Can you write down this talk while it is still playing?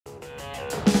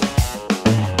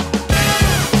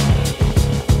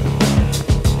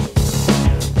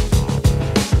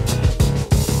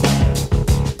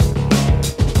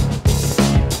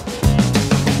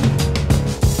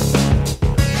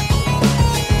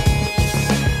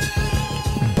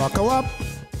Buckle up.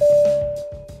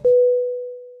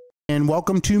 And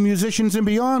welcome to Musicians and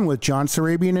Beyond with John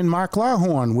Sarabian and Mark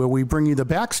Lawhorn, where we bring you the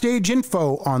backstage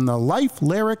info on the life,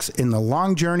 lyrics, and the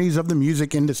long journeys of the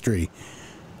music industry.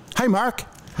 Hi, Mark.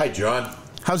 Hi, John.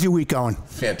 How's your week going?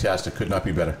 Fantastic. Could not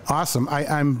be better. Awesome.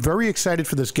 I'm very excited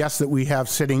for this guest that we have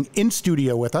sitting in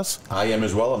studio with us. I am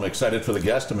as well. I'm excited for the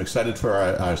guest. I'm excited for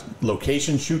our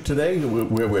location shoot today,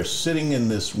 where we're sitting in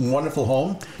this wonderful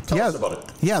home. Tell us about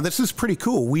it. Yeah, this is pretty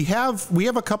cool. We have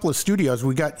a couple of studios.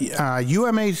 We got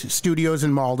UMA Studios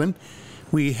in Malden.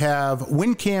 We have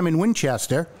WinCam in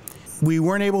Winchester. We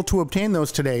weren't able to obtain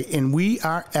those today, and we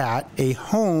are at a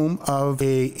home of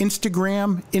a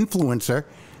Instagram influencer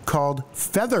called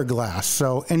Featherglass.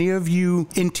 So any of you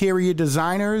interior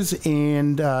designers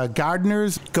and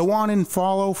gardeners, go on and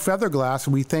follow Featherglass.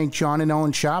 We thank John and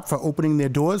Ellen Sharp for opening their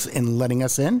doors and letting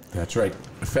us in. That's right.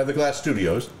 Featherglass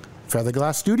Studios.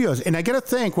 Featherglass Studios. And I got to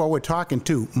thank, while we're talking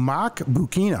to Mark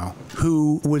Bucchino,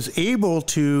 who was able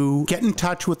to get in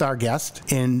touch with our guest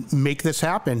and make this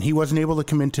happen. He wasn't able to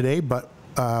come in today, but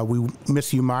we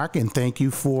miss you, Mark, and thank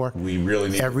you for We really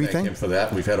need everything. to thank him for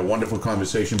that. We've had a wonderful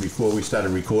conversation before we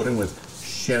started recording with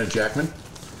Shanna Jackman.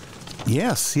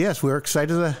 Yes, we're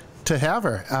excited to have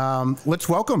her. Let's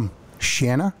welcome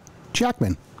Shanna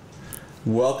Jackman.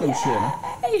 Welcome, Shanna.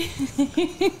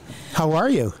 Hey. How are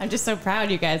you? I'm just so proud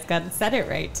you guys said it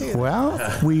right, too.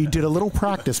 Well, we did a little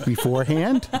practice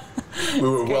beforehand. We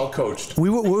were well coached. We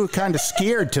were kind of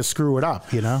scared to screw it up,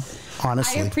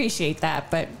 honestly. I appreciate that,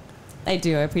 but I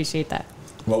do appreciate that.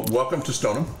 Well, welcome to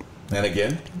Stoneham. And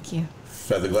again, Thank you.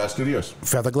 Featherglass Studios.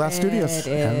 Featherglass Studios.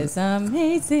 It is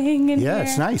amazing in Yeah, here.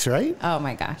 it's nice, right? Oh,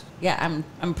 my gosh. Yeah,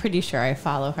 I'm pretty sure I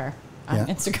follow her on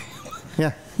Instagram.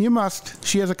 Yeah, you must.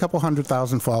 She has a couple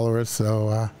 100,000 followers,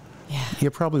 so Yeah. you're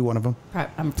probably one of them.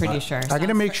 I'm pretty sure. I'm going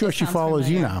to make sure she follows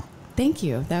you now. Thank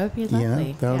you. That would be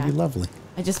lovely. That would be lovely.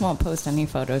 I just won't post any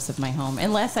photos of my home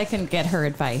unless I can get her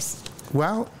advice.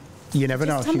 Well, you never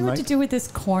know. Just tell me what to do with this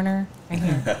corner right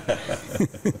here.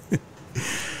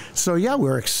 So, yeah,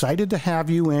 we're excited to have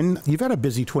you in. You've had a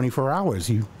busy 24 hours.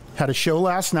 You had a show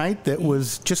last night that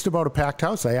was just about a packed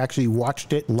house. I actually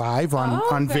watched it live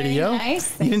on very video.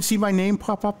 nice. You didn't see my name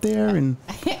pop up there? And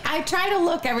I try to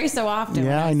look every so often.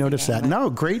 yeah, I noticed singing, that. No,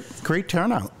 great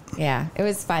turnout. Yeah, it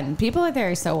was fun. People are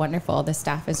there so wonderful. The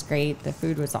staff is great. The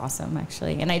food was awesome,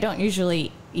 actually. And I don't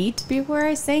usually eat before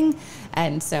I sing.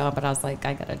 And so, but I was like,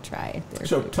 I got to try.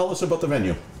 So tell us about the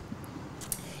venue.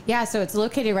 Yeah, so it's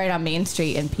located right on Main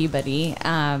Street in Peabody.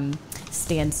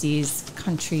 Stancy's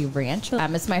Country Ranch.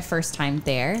 It's my first time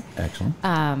there.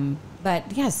 Excellent.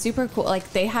 But yeah, super cool.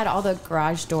 Like they had all the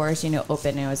garage doors,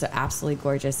 open. And it was an absolutely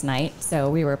gorgeous night. So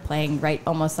we were playing right,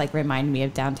 almost like reminded me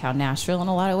of downtown Nashville in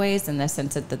a lot of ways, in the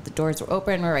sense that the doors were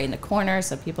open. We're right in the corner,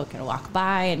 so people can walk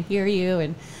by and hear you.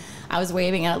 And I was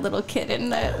waving at a little kid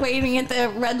waving at the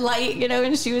red light,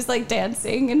 and she was like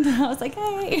dancing, and I was like,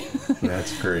 hey.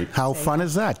 That's great. How fun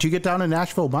is that? Do you get down to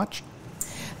Nashville much?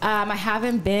 I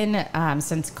haven't been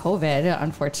since COVID,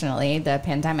 unfortunately, the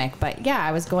pandemic. But yeah,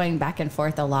 I was going back and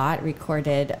forth a lot,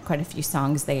 recorded quite a few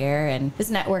songs there, and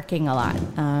was networking a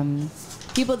lot.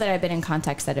 People that I've been in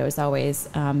contact said it was always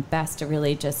best to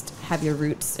really just have your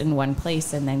roots in one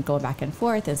place and then go back and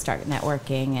forth and start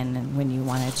networking. And then when you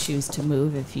want to choose to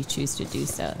move, if you choose to do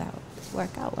so, that would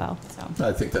work out well. So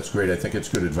I think that's great. I think it's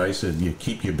good advice. And you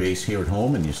keep your base here at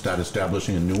home and you start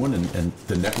establishing a new one, and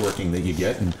the networking that you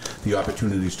get and the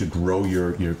opportunities to grow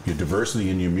your diversity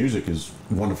in your music is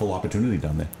a wonderful opportunity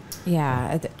down there.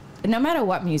 Yeah, no matter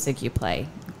what music you play,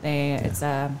 it's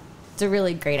a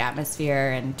really great atmosphere,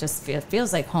 and just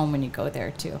feels like home when you go there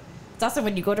too. It's also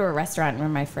when you go to a restaurant.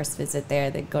 Remember my first visit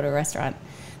there, they go to a restaurant.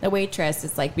 The waitress,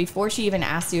 it's like before she even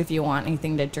asks you if you want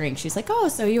anything to drink, she's like, oh,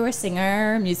 so you're a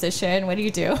singer, musician, what do you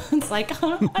do? It's like,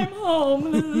 oh, I'm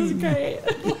home, this is great.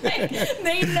 Like,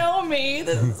 they know me,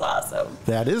 this is awesome.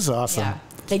 That is awesome. Yeah,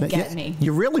 they get me.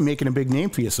 You're really making a big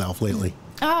name for yourself lately.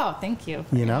 Oh, thank you.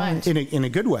 Much. In a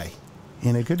good way.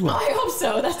 In a good way. Oh, I hope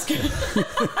so. That's good.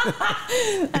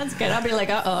 That's good. I'll be like,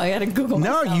 I got to Google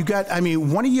myself. No, you got,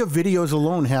 one of your videos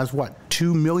alone has what,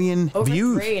 2 million over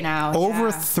views? Over 3 now.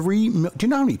 Over 3 million. Do you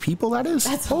know how many people that is?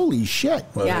 That's holy shit.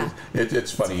 Well, yeah.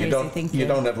 It's funny. It's you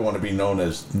don't ever want to be known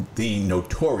as the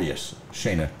notorious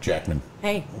Shanna Jackman.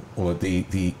 Hey. Or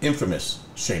the infamous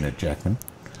Shanna Jackman.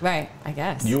 Right, I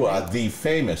guess. You are the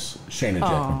famous Shanna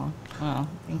Jackman. Well,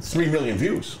 thank you. 3 million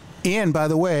views. And by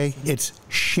the way, it's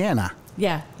Shanna.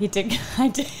 Yeah, he did. I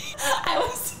did. I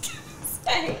was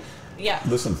saying. Yeah.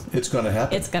 Listen, it's going to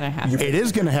happen. It's going to happen. It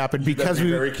is going to happen because be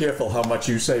very careful how much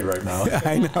you say right now.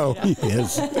 I know he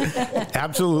is.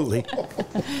 Absolutely.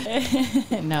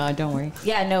 No, don't worry.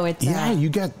 Yeah, no, it's. Yeah, you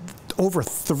got over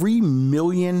 3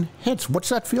 million hits. What's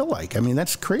that feel like? I mean,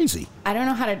 that's crazy. I don't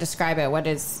know how to describe it. What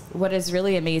is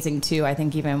really amazing too, I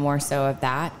think even more so of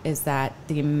that, is that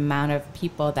the amount of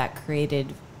people that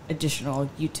created additional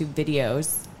YouTube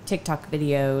videos, TikTok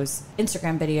videos,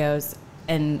 Instagram videos,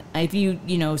 and if you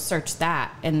search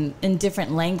that and in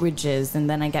different languages, and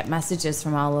then I get messages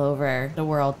from all over the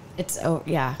world. It's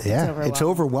overwhelming. It's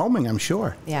overwhelming, I'm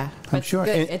sure. Yeah, I'm sure.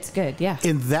 It's good. Yeah.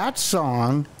 And that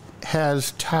song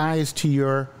has ties to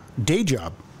your day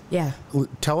job. Yeah.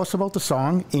 Tell us about the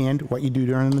song and what you do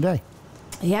during the day.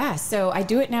 Yeah, so I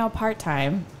do it now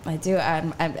part-time. I do,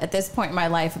 I'm at this point in my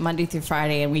life, Monday through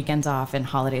Friday and weekends off and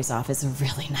holidays off is a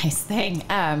really nice thing.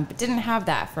 But didn't have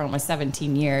that for almost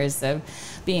 17 years of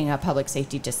being a public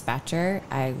safety dispatcher.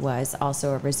 I was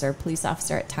also a reserve police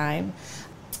officer at time.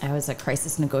 I was a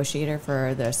crisis negotiator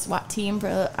for the SWAT team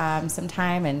for some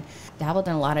time and dabbled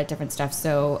in a lot of different stuff.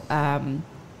 So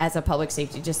as a public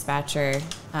safety dispatcher,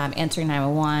 answering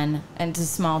 911, and it's a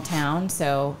small town,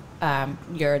 so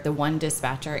you're the one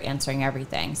dispatcher answering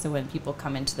everything. So when people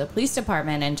come into the police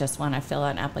department and just want to fill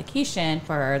out an application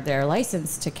for their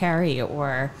license to carry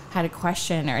or had a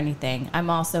question or anything, I'm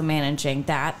also managing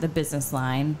that, the business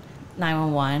line,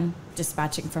 911,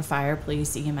 dispatching for fire,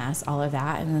 police, EMS, all of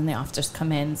that. And then the officers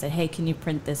come in and say, hey, can you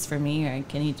print this for me or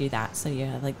can you do that? So you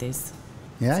have like these.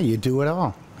 Yeah, you do it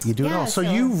all. You do it all. So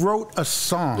you wrote a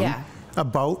song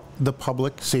about the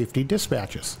public safety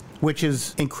dispatchers, which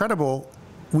is incredible.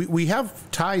 We have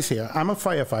ties here. I'm a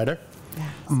firefighter. Yeah.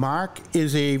 Mark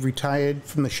is a retired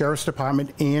from the sheriff's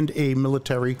department and a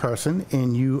military person,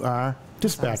 and you are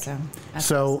dispatcher. That's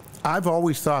so I've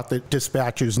always thought that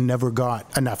dispatchers never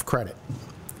got enough credit.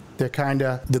 They're kind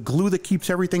of the glue that keeps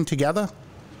everything together,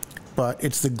 but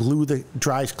it's the glue that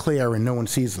dries clear and no one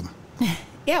sees them.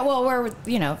 Yeah, well,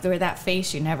 we're that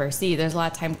face you never see. There's a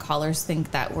lot of time callers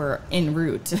think that we're en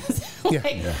route.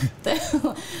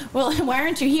 Well, why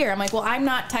aren't you here? I'm like, well, I'm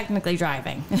not technically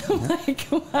driving.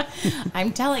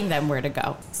 I'm telling them where to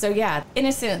go. So yeah,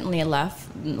 innocently enough,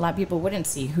 a lot of people wouldn't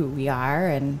see who we are,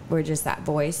 and we're just that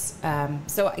voice.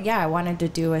 So yeah, I wanted to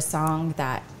do a song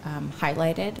that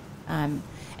highlighted.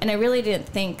 And I really didn't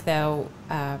think, though,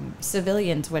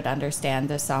 civilians would understand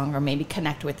the song or maybe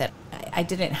connect with it. I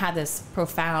didn't have this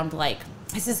profound,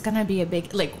 this is going to be a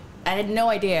big, I had no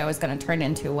idea I was going to turn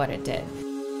into what it did.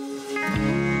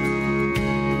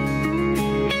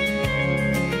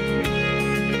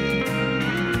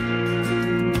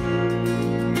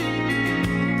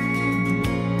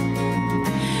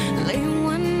 Late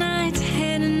one night,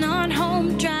 heading on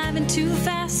home, driving too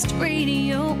fast,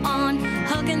 radio on,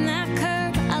 hugging that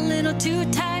curb a little too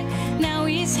tight. Now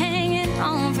he's hanging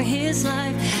on for his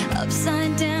life,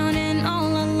 upside down and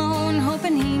all alone,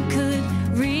 hoping he could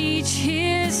reach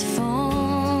his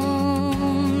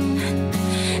phone.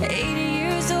 80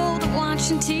 years old,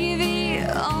 watching TV,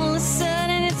 all of a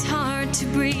sudden it's hard to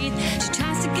breathe. She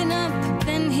tries to get up,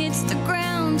 then hits the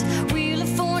ground. Wheel of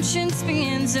Fortune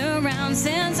spins around,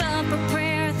 sends up a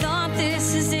prayer, thought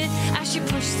this is it, as she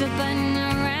pushed the button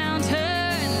around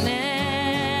her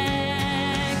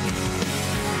neck.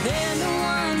 They're the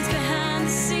ones behind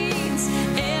the scenes,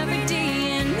 every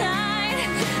day and night.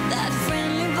 That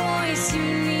friendly voice you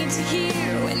need to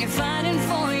hear when you're fighting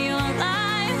for your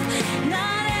life.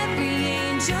 Not every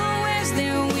angel wears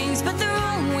their wings, but they're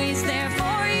always there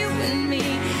for you and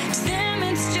me. To them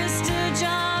it's just a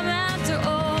job after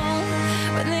all,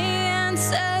 when they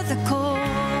answer the call.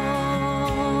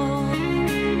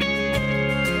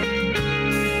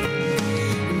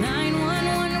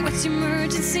 911, what's your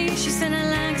emergency? She said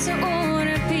Alexa,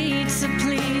 order pizza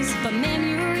please. But ma'am,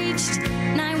 you reached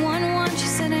 911. She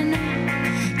said I know.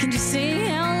 Can you say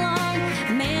how long?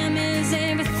 Ma'am, is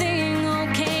everything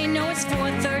okay? No, it's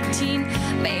 413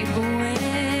 Maple Way.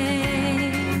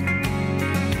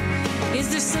 Is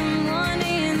there someone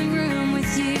in the room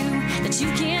with you that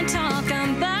you can't talk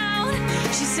about?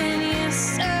 She said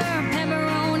yes sir,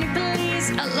 pepperoni please.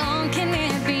 How long can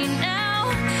it be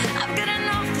now? I've got an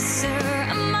officer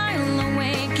a mile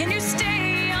away. Can you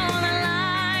stay on the line?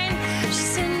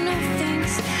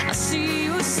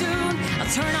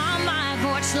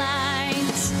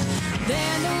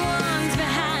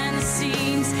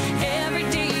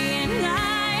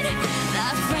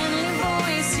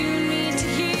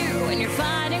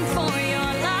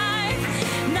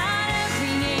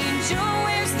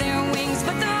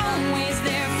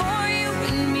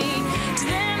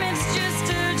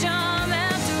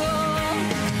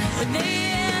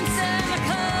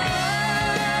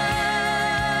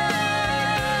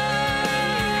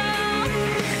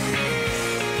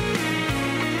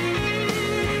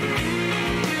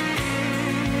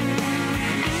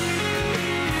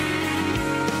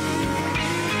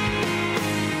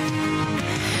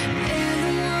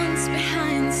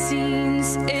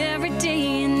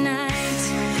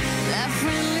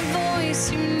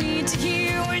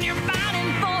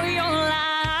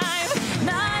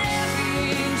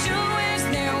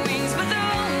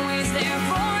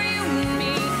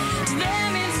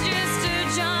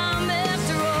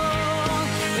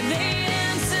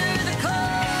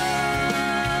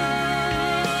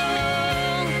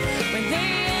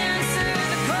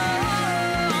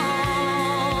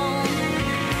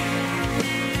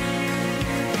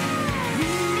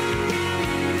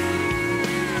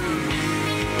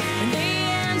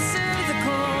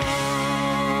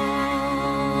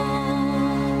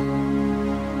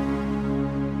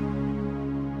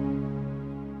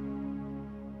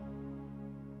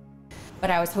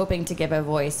 but I was hoping to give a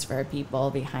voice for people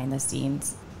behind the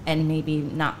scenes and maybe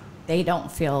not, they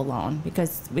don't feel alone,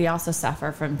 because we also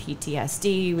suffer from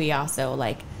PTSD. We also,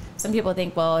 like, some people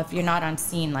think, well, if you're not on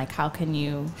scene, like, how can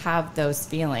you have those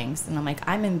feelings? And I'm like,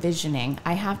 I'm envisioning.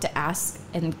 I have to ask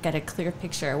and get a clear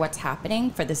picture of what's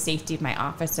happening for the safety of my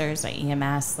officers, my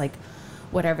EMS, like,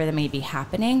 whatever that may be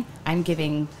happening. I'm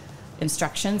giving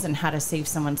instructions on how to save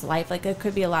someone's life. Like, it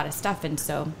could be a lot of stuff. And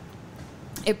so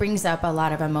it brings up a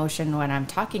lot of emotion when I'm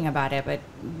talking about it, but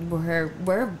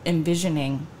we're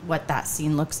envisioning what that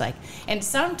scene looks like. And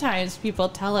sometimes people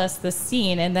tell us the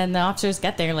scene, and then the officers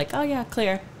get there, like, oh yeah,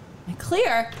 clear. Like,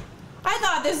 clear? I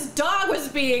thought this dog was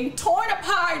being torn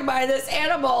apart by this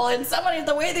animal, and somebody,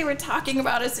 the way they were talking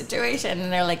about a situation,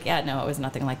 and they're like, yeah, no, it was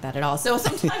nothing like that at all. So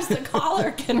sometimes the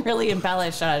caller can really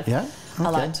embellish a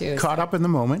lot too. Caught up in the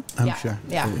moment, I'm sure.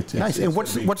 Yeah. Nice. And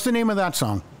what's the name of that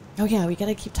song? Oh yeah, we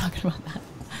gotta keep talking about that.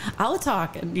 I'll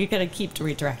talk, and you gotta keep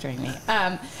redirecting me.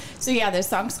 So yeah, the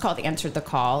song's called "Answer the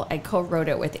Call." I co-wrote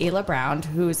it with Ayla Brown,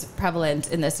 who's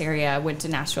prevalent in this area. Went to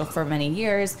Nashville for many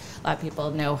years. A lot of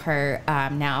people know her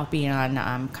now, being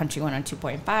on Country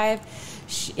 102.5.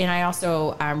 And I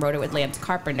also wrote it with Lance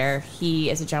Carpenter. He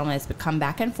is a gentleman that's come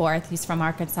back and forth. He's from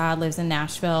Arkansas, lives in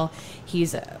Nashville.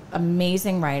 He's an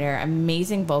amazing writer,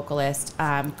 amazing vocalist,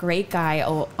 great guy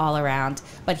all around.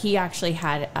 But he actually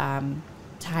had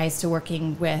ties to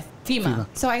working with FEMA.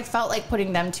 So I felt like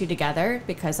putting them two together,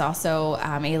 because also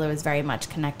Ayla was very much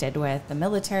connected with the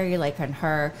military, like in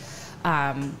her.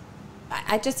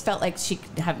 I just felt like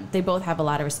they both have a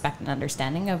lot of respect and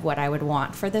understanding of what I would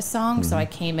want for this song. Mm-hmm. So I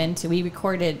came into, we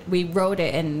wrote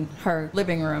it in her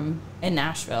living room in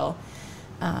Nashville.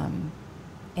 And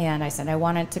I said, I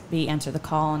want it to be Answer the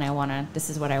Call, and this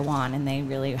is what I want. And they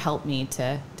really helped me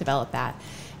to develop that.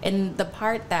 And the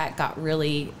part that got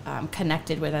really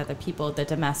connected with other people, the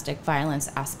domestic violence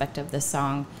aspect of this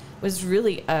song, was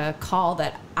really a call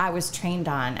that I was trained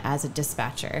on as a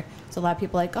dispatcher. So a lot of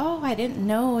people are like, oh, I didn't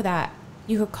know that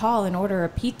you could call and order a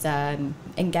pizza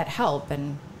and get help.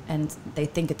 And they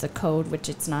think it's a code, which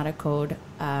it's not a code.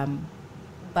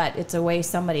 But it's a way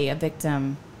a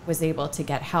victim was able to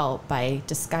get help by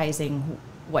disguising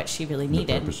what she really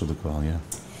needed. The purpose of the call, yeah.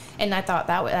 And I thought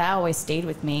that always stayed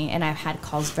with me, and I've had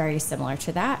calls very similar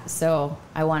to that. So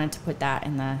I wanted to put that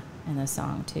in the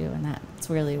song too, and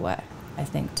that's really what I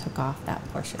think took off that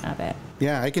portion of it.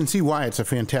 Yeah, I can see why it's a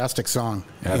fantastic song.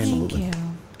 Absolutely. Thank you.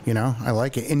 You know, I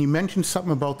like it. And you mentioned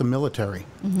something about the military.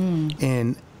 Mm-hmm.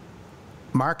 And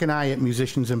Mark and I at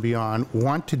Musicians and Beyond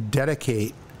want to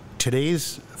dedicate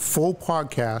today's full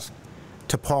podcast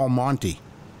to Paul Monty,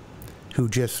 who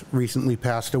just recently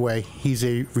passed away. He's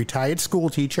a retired school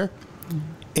teacher,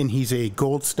 and he's a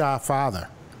Gold Star father.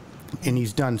 And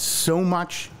he's done so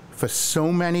much for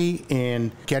so many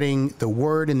in getting the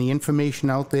word and the information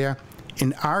out there.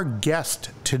 And our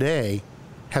guest today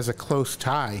has a close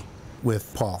tie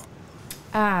with Paul.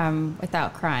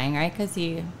 Without crying, right? Because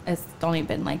it's only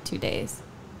been like 2 days,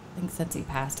 I think, since he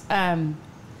passed.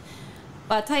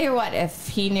 But I'll tell you what, if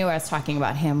he knew I was talking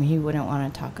about him, he wouldn't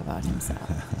want to talk about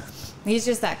himself. He's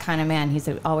just that kind of man. He's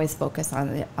always focused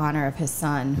on the honor of his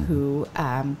son, who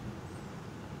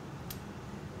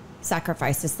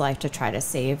sacrificed his life to try to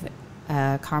save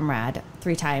a comrade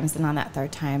 3 times. And on that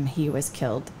 3rd time, he was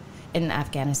killed in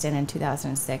Afghanistan in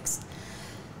 2006.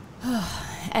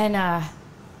 And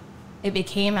it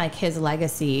became like his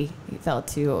legacy. He felt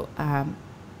to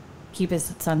keep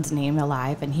his son's name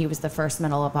alive. And he was the first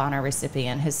Medal of Honor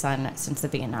recipient, his son, since the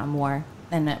Vietnam War.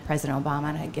 And President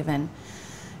Obama had given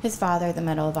his father the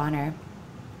Medal of Honor.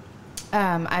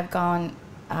 I've gone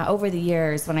over the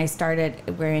years, when I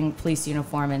started wearing police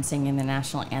uniform and singing the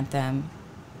national anthem,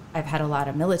 I've had a lot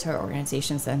of military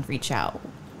organizations then reach out,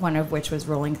 one of which was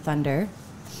Rolling Thunder,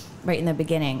 right in the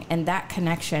beginning. And that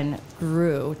connection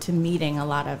grew to meeting a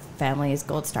lot of families,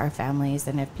 Gold Star families.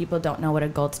 And if people don't know what a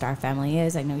Gold Star family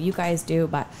is, I know you guys do,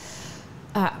 but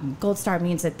Gold Star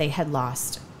means that they had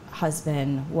lost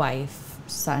husband, wife,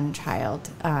 son, child,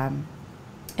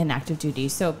 in active duty.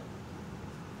 So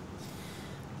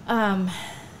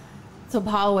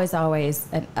Paul was always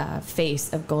a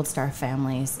face of Gold Star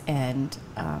families, and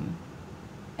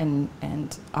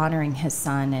honoring his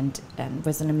son, and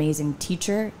was an amazing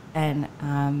teacher, and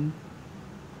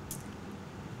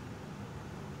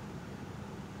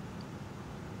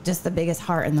just the biggest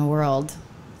heart in the world,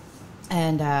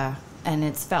 and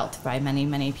it's felt by many,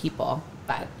 many people.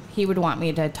 But he would want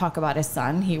me to talk about his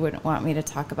son. He wouldn't want me to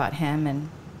talk about him. And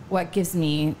what gives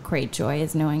me great joy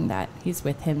is knowing that he's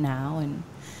with him now, and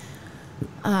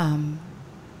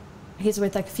he's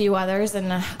with a few others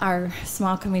in our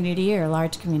small community, or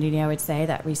large community, I would say,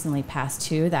 that recently passed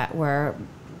too, that were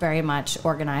very much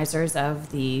organizers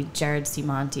of the Jared C.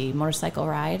 Monte motorcycle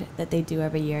ride that they do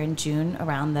every year in June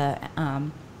around the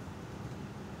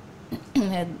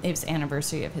it was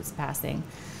anniversary of his passing.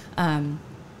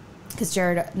 Because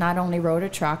Jared not only rode a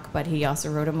truck, but he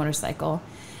also rode a motorcycle.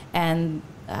 And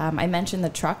I mentioned the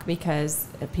truck because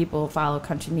if people follow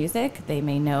country music, they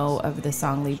may know of the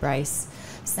song Lee Brice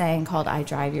sang called I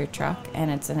Drive Your Truck.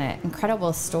 And it's an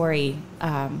incredible story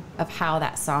of how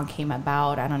that song came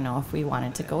about. I don't know if we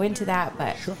wanted to go into that,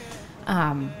 but Sure.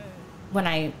 When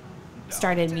I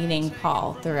started meeting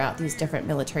Paul throughout these different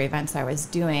military events I was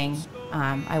doing,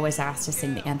 I was asked to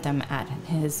sing the anthem at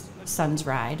his son's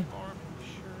ride.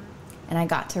 And I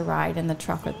got to ride in the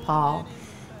truck with Paul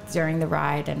during the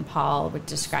ride, and Paul would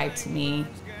describe to me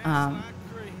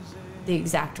the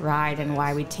exact ride and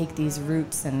why we take these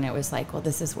routes. And it was like, well,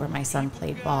 this is where my son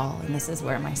played ball, and this is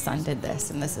where my son did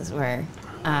this, and this is where...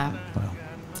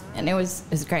 And it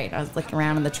was great. I was looking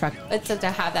around in the truck. But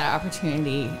to have that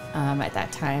opportunity at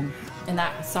that time. And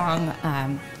that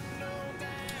song,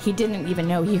 he didn't even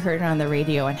know. He heard it on the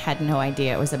radio and had no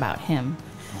idea it was about him.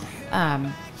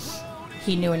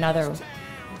 He knew another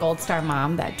Gold Star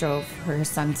mom that drove her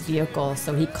son's vehicle,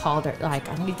 so he called her, like,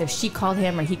 I don't know, either she called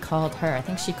him or he called her. I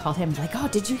think she called him, like, oh,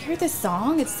 did you hear this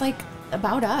song? It's like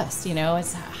about us, you know,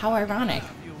 it's how ironic.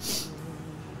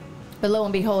 But lo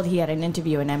and behold, he had an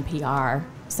interview in NPR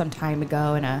some time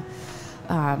ago,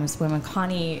 and this woman,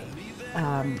 Connie,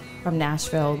 from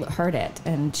Nashville, heard it,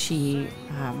 and she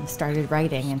started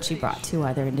writing, and she brought 2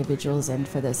 other individuals in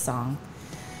for this song.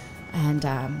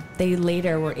 And they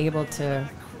later were able to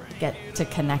get to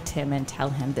connect him and tell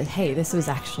him that, hey, this was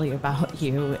actually about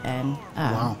you and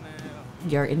Wow.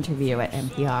 your interview at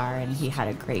NPR. And he had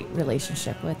a great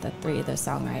relationship with the 3 of the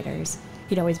songwriters.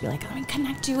 He'd always be like, I'm going to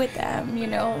connect you with them, you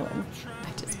know. And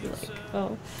I'd just be like,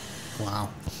 oh. Wow.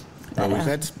 But,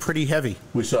 That's pretty heavy.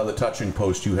 We saw the touching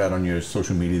post you had on your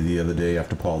social media the other day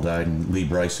after Paul died, and Lee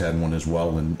Brice had one as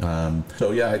well. And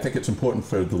so, yeah, I think it's important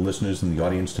for the listeners and the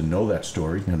audience to know that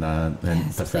story, and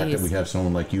Yes, the fact that please. we have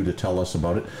someone like you to tell us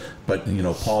about it. But, you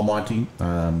know, Paul Monte,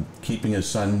 keeping his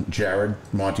son Jared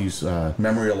Monte's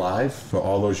memory alive for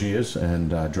all those years,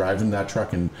 and driving that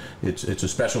truck, and it's a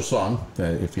special song.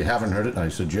 If you haven't heard it, I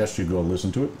suggest you go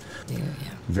listen to it. yeah.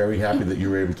 Very happy that you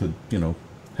were able to, you know,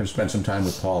 have spent some time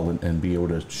with Paul and be able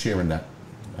to share in that,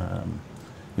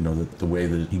 you know, the way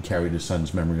that he carried his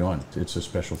son's memory on. It's a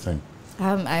special thing.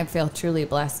 I feel truly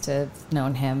blessed to have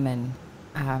known him and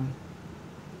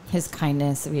his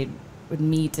kindness. We would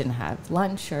meet and have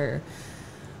lunch, or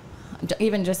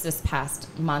even just this past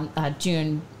month,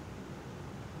 June,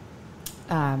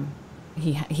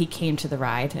 he came to the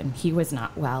ride, and he was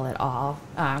not well at all,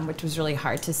 which was really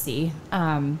hard to see.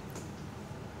 But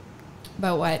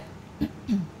what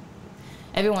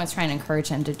everyone's trying to encourage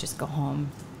him to just go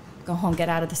home, get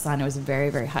out of the sun. It was a very,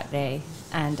 very hot day.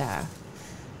 And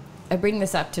I bring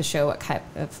this up to show what type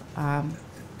of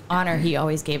honor he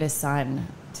always gave his son,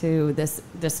 to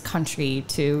this country,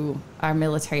 to our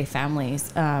military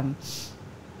families.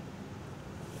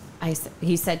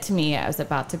 He said to me, I was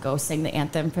about to go sing the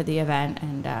anthem for the event,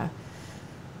 and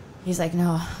he's like,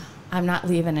 no, I'm not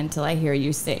leaving until I hear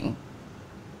you sing.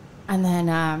 And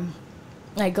then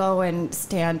I go and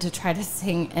stand to try to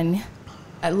sing, and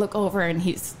I look over, and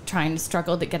he's trying to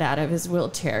struggle to get out of his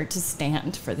wheelchair to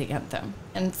stand for the anthem.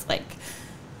 And it's like,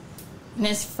 in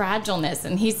his fragileness,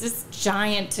 and he's this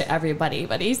giant to everybody,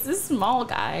 but he's this small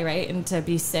guy, right? And to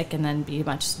be sick and then be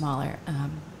much smaller.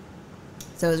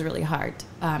 So it was really hard.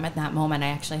 At that moment, I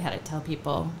actually had to tell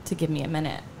people to give me a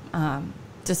minute,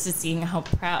 just to see how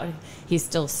proud he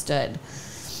still stood,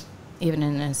 even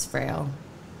in his frail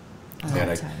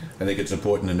And I think it's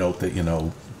important to note that, you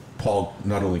know, Paul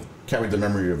not only carried the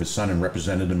memory of his son and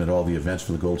represented him at all the events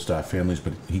for the Gold Star families,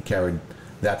 but he carried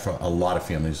that for a lot of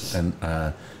families,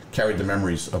 and carried the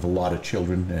memories of a lot of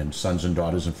children and sons and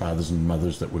daughters and fathers and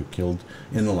mothers that were killed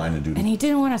in the line of duty. And he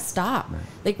didn't want to stop. Right.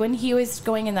 Like when he was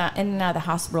going in and out of the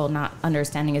hospital, not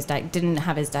understanding didn't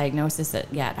have his diagnosis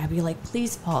yet, I'd be like,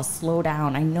 please, Paul, slow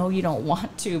down. I know you don't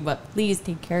want to, but please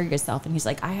take care of yourself. And he's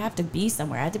like, I have to be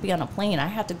somewhere. I have to be on a plane. I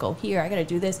have to go here. I got to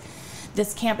do this.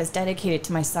 This camp is dedicated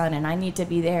to my son, and I need to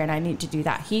be there, and I need to do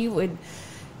that.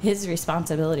 His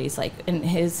responsibilities, like in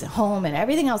his home and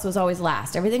everything else, was always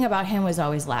last. Everything about him was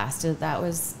always last. That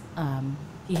was,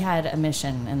 he had a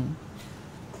mission, and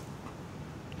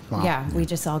Wow. yeah, we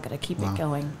just all got to keep it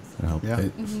going. Yeah.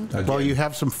 Again, Well, you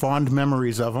have some fond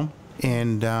memories of him,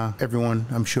 and everyone,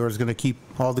 I'm sure, is going to keep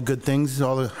all the good things,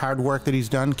 all the hard work that he's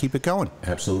done, keep it going.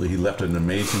 absolutely. He left an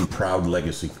amazing, proud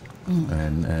legacy.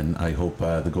 And I hope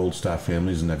the Gold Star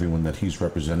families and everyone that he's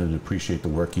represented appreciate the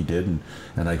work he did,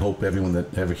 and I hope everyone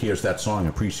that ever hears that song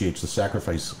appreciates the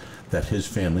sacrifice that his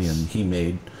family and he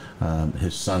made.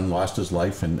 His son lost his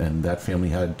life, and that family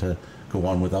had to go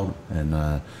on without him.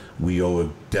 And we owe a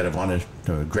debt of honor,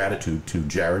 gratitude to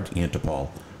Jared and to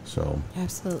Paul. So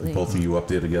Absolutely. both of you up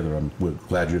there together, we're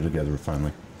glad you're together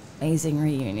finally. Amazing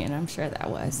reunion, I'm sure that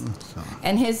was.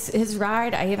 And his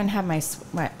ride, I even had my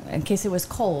in case it was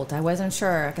cold, I wasn't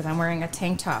sure because I'm wearing a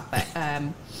tank top, but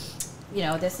you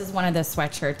know, this is one of the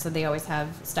sweatshirts, so they always have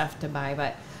stuff to buy,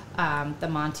 but the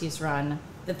Monty's run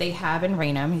that they have in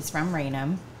Raynham, he's from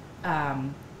Raynham,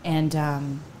 and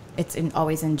it's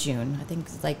always in June. I think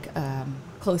it's like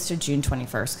close to June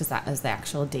 21st because that is the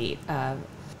actual date.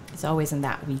 It's always in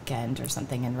that weekend or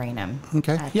something in Raynham.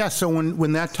 Okay. Yeah, so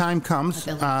when that time comes,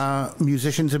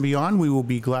 Musicians and Beyond, we will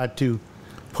be glad to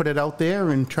put it out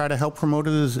there and try to help promote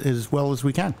it as well as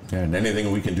we can. And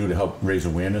anything we can do to help raise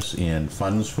awareness and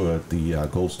funds for the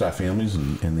Gold Star families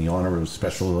in the honor of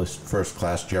Specialist First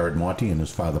Class Jared Monty and his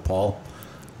father Paul,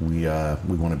 we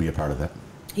want to be a part of that.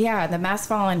 Yeah, the Mass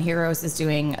Fallen Heroes is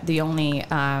doing the only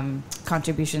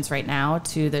contributions right now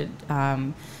to the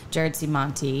Jared C.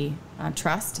 Monty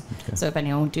Trust. Okay. So if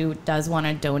anyone does want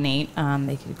to donate,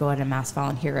 they could go to Mass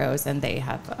Fallen Heroes, and they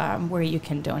have where you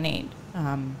can donate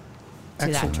to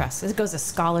that trust. It goes to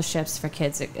scholarships for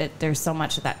kids. There's so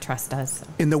much that trust does.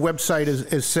 And the website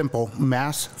is simple,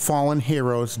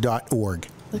 massfallenheroes.org.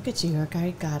 Look at you, I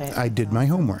got it. I did my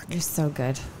homework. You're so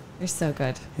good. You're so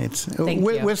good.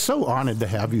 We're so honored to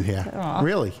have you here. Aww.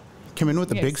 Really. Come in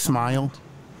with a big smile.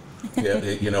 Yeah,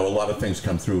 you know, a lot of things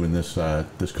come through in this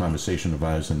this conversation of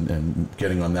ours, and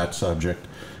getting on that subject,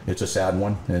 it's a sad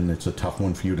one, and it's a tough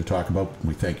one for you to talk about.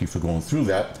 We thank you for going through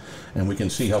that, and we can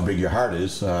see how big your heart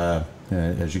is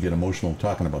as you get emotional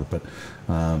talking about it. But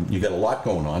you got a lot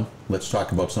going on. Let's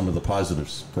talk about some of the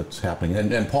positives that's happening.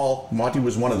 And Paul, Monty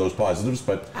was one of those positives,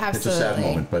 but Absolutely. It's a sad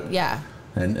moment. But yeah.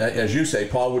 And as you say,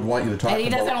 Paul would want you to talk about... And he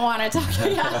doesn't want to talk.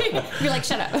 Be like,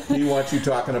 shut up. He wants you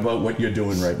talking about what you're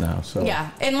doing right now. So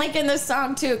yeah, and like in this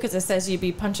song, too, because it says you'd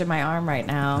be punching my arm right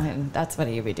now, and that's what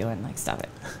you'd be doing. Like, stop it.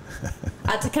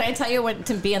 Can I tell you what,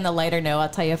 to be on the lighter note, I'll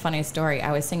tell you a funny story.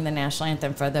 I was singing the national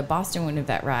anthem for the Boston Wounded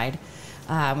Vet Ride,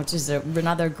 which is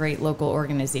another great local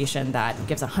organization that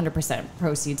gives 100%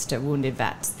 proceeds to wounded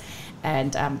vets.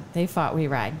 And they fought We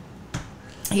Ride.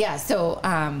 Yeah, so...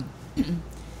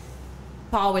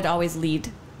 Paul would always lead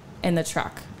in the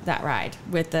truck that ride.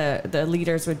 With the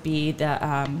leaders would be the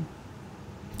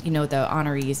the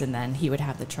honorees, and then he would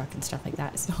have the truck and stuff like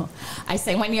that. So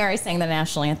one year I sang the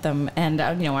national anthem, and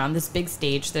on this big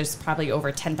stage there's probably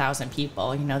over 10,000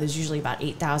 people. There's usually about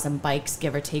 8,000 bikes,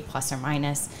 give or take, plus or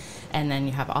minus, and then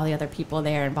you have all the other people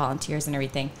there and volunteers and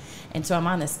everything. And so I'm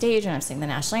on the stage and I'm singing the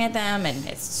national anthem, and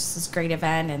it's just this great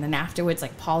event. And then afterwards,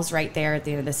 like, Paul's right there at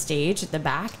the end of the stage at the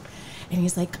back. And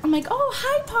I'm like, oh,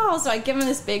 hi, Paul. So I give him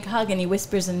this big hug, and he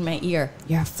whispers in my ear,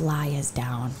 your fly is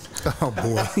down. Oh,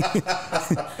 boy.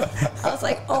 I was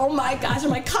like, oh, my gosh. I'm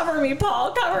like, cover me,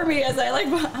 Paul, cover me. I'm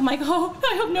like, oh,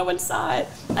 I hope no one saw it.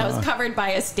 I was covered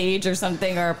by a stage or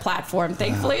something, or a platform,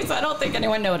 thankfully, so I don't think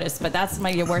anyone noticed. But that's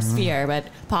my worst fear. But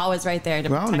Paul was right there to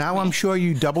protect me. I'm sure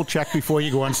you double-check before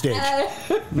you go on stage.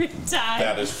 Every time.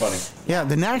 That is funny. Yeah,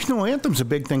 the national anthem's a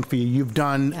big thing for you. You've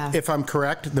done, if I'm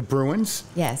correct, the Bruins.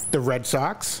 Yes. The Red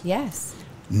Sox. Yes.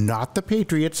 Not the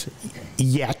Patriots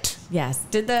yet. Yes.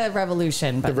 Did the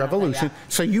Revolution. But the Revolution.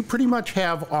 So you pretty much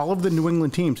have all of the New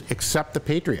England teams except the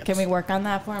Patriots. Can we work on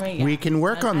that for me? Yeah. We can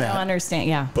work on that. I don't understand.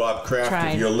 Yeah. Bob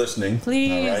Kraft, if you're listening,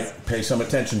 please. All right, pay some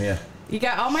attention here. You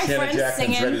got all my Shanna friends Jackman's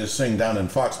singing. ready to sing down in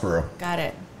Foxborough. Got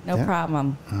it. No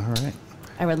problem. All right.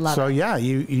 I would love it. So yeah,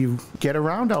 you get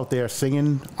around out there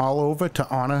singing all over to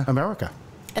honor America.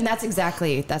 And that's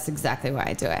exactly why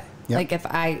I do it. Yep. Like, if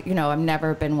I've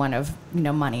never been one of,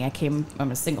 money.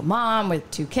 I'm a single mom with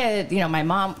 2 kids, my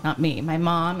mom, not me, my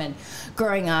mom, and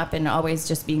growing up and always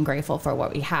just being grateful for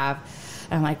what we have.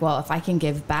 And I'm like, well, if I can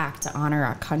give back to honor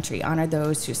our country, honor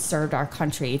those who served our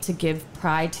country, to give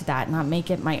pride to that, not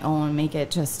make it my own, make it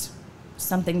just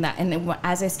something that, and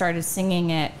as I started singing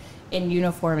it in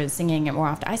uniform and singing it more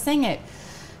often, I sang it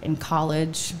in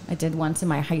college. I did once in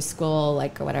my high school,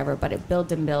 or whatever, but it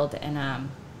built and built. And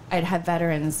I'd have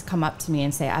veterans come up to me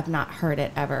and say, I've not heard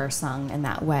it ever sung in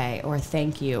that way, or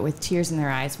thank you, with tears in their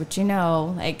eyes, which,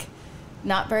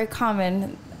 not very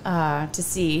common to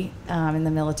see in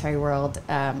the military world,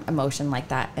 emotion like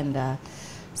that. And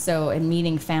so in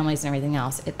meeting families and everything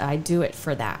else, I do it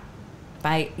for that,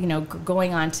 by,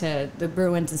 going on to the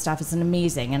Bruins and stuff is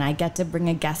amazing. And I get to bring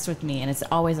a guest with me, and it's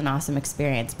always an awesome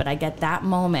experience. But I get that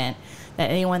moment that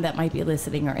anyone that might be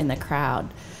listening or in the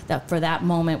crowd, that for that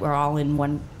moment we're all in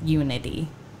one unity,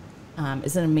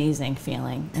 is an amazing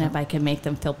feeling. And if I can make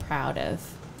them feel proud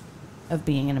of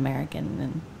being an American.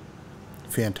 And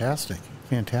Fantastic.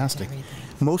 everything.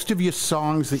 Most of your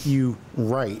songs that you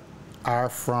write are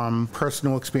from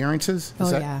personal experiences?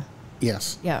 Is that? Yeah.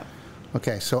 Yes. Yeah.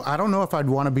 Okay, so I don't know if I'd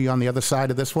want to be on the other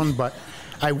side of this one, but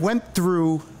I went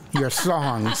through your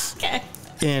songs. Okay.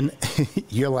 And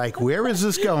you're like, where is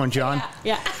this going, John?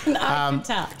 Yeah. No, I can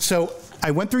tell. So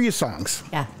I went through your songs.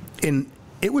 Yeah. And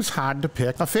it was hard to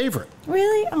pick a favorite.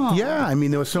 Really? Oh. Yeah, I mean,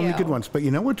 there were so many you. good ones. But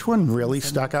you know which one really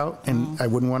stuck out? And I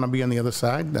wouldn't want to be on the other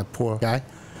side? That poor guy.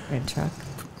 Red truck.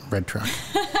 Red truck.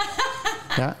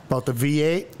 Yeah, about the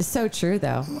V8. It's so true,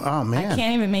 though. Oh, man. I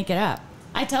can't even make it up.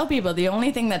 I tell people the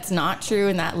only thing that's not true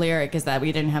in that lyric is that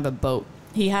we didn't have a boat.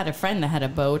 He had a friend that had a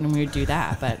boat, and we would do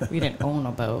that, but we didn't own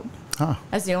a boat. Huh.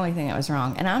 That's the only thing that was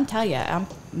wrong. And I'm telling you, I'm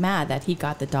mad that he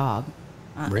got the dog.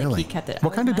 Really? He kept it.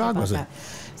 What kind of mad dog about was it? that.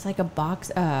 It's like a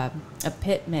box, a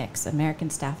pit mix, American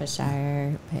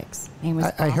Staffordshire mix. Name was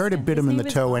I heard it Boston. bit him His in the name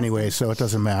was toe Boston. anyway, so it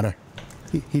doesn't matter.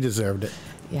 He deserved it.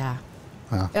 Yeah.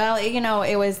 Wow. Well, it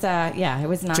was, it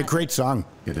was not. It's a great song.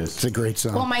 It is. It's a great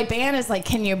song. Well, my band is like,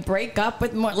 can you break up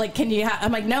with more? Like, can you?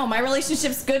 I'm like, no, my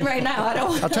relationship's good right now. I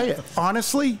don't. I'll tell you,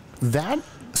 honestly, that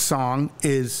song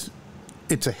it's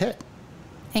a hit.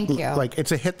 Thank you. Like,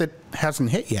 it's a hit that hasn't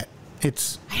hit yet. I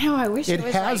know. I wish it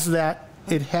was has like,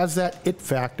 it has that it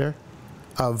factor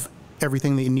of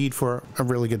everything that you need for a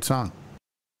really good song.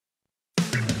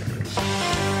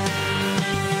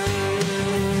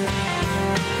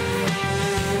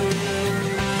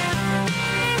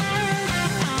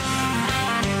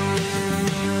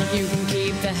 You can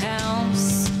keep the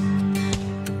house,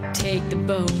 take the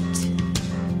boat.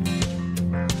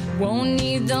 Won't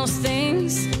need those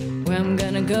things where I'm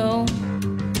gonna go.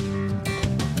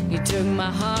 You took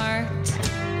my heart,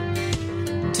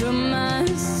 took my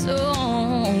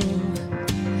soul.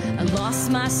 I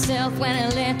lost myself when I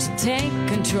let you take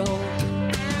control.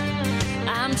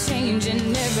 I'm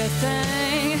changing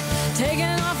everything, taking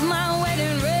off my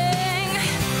wedding ring.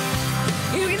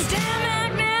 You can stand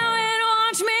back now and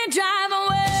watch me drive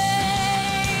away.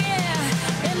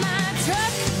 In my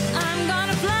truck, I'm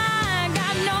gonna fly.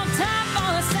 Got no time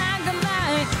for a sad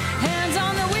goodbye. Hands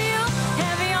on the wheel,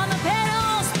 heavy on the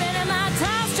pedal, spinning my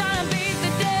tires, trying to beat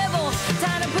the devil.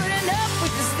 Tired of putting up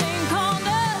with this thing called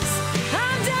us.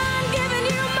 I'm done giving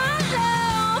you my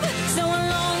love. So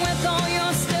along with all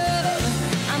your stuff,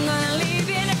 I'm gonna leave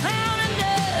you in a cloud of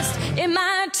dust in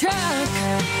my truck.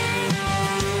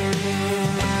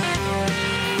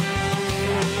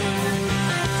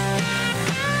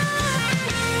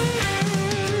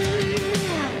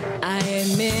 I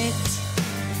admit,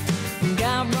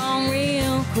 got wrong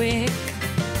real quick.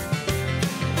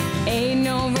 Ain't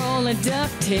no roll of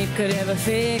duct tape could ever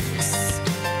fix.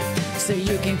 So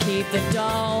you can keep the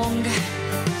dog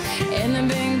in the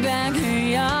big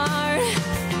backyard.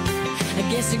 I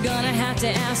guess you're gonna have to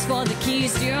ask for the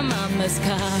keys to your mama's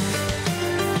car.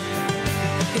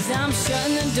 'Cause I'm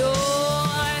shutting the door.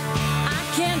 I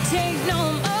can't take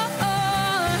no more.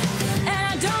 And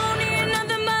I don't need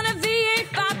nothing but a V8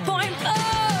 5.4.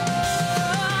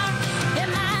 In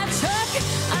my truck,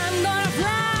 I'm gonna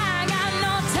fly. Got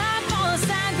no time for a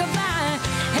sad goodbye.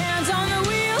 Hands on the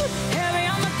wheel, heavy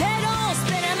on the pedal,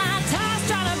 spinning my tires,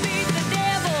 trying to beat the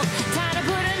devil. Tired of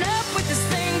putting up with this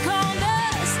thing called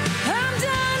us. I'm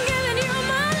done giving you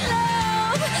my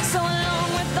love. So along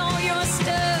with all your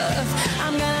stuff,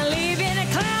 I'm gonna leave you in a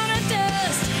cloud of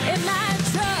dust in my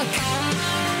truck.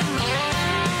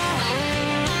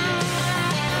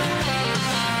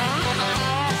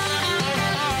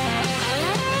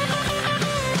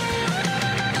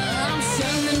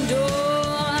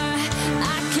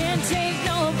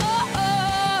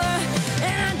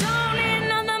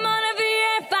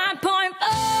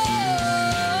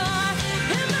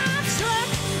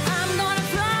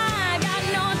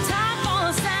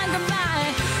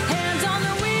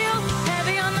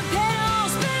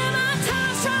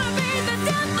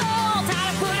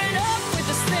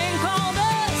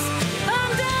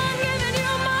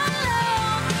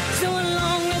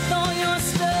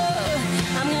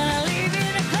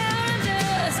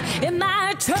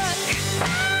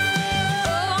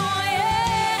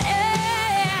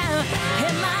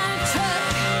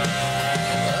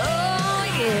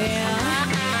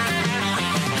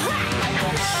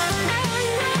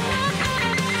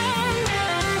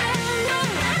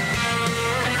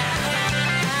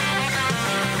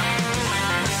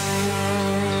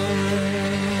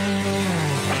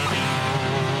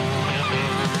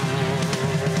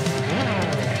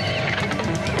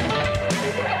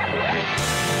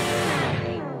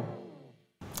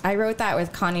 I wrote that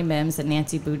with Connie Mims and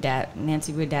Nancy Boudet.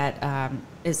 Nancy Boudet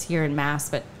is here in Mass,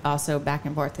 but also back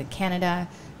and forth in Canada.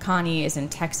 Connie is in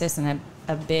Texas and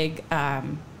a big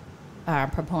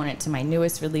proponent to my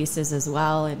newest releases as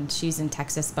well. And she's in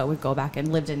Texas, but we go back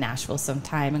and lived in Nashville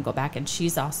sometime and go back. And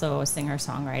she's also a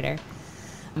singer-songwriter.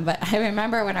 But I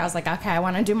remember when I was like, okay, I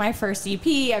want to do my first EP.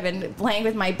 I've been playing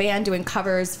with my band doing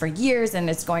covers for years, and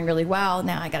it's going really well.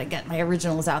 Now I got to get my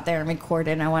originals out there and record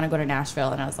it, and I want to go to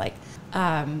Nashville. And I was like,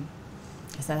 I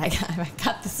said, I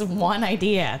got this one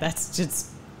idea that's just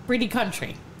pretty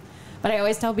country. But I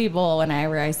always tell people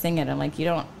whenever I sing it, I'm like,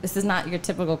 this is not your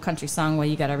typical country song where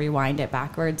you got to rewind it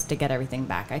backwards to get everything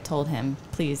back. I told him,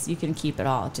 please, you can keep it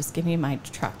all. Just give me my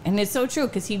truck. And it's so true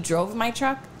because he drove my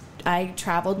truck. I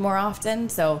traveled more often,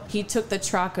 so he took the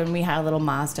truck and we had a little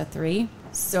Mazda 3.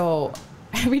 So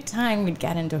every time we'd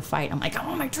get into a fight, I'm like, I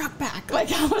want my truck back.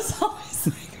 Like I was always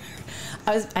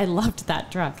I loved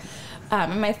that truck.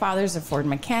 And my father's a Ford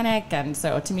mechanic, and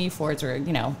so to me, Fords were,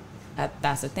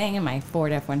 that's the thing. And my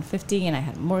Ford F-150, and I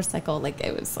had a motorcycle. Like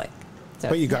it was like. So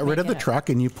but you got rid of the truck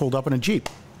and you pulled up in a Jeep.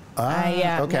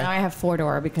 Yeah. Okay. Now I have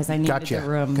 4-door because I needed the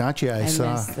room. Gotcha. I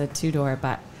missed the 2-door,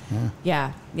 but.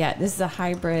 Yeah. This is a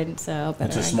hybrid, so better.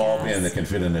 It's a small van that can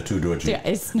fit in a 2-door Jeep. Yeah,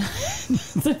 it's not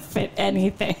doesn't fit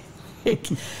anything.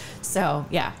 So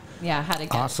yeah, how to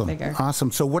get awesome. bigger. Awesome.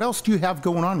 So what else do you have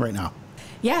going on right now?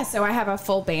 Yeah, so I have a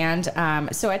full band.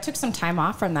 So I took some time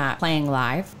off from that, playing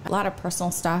live. A lot of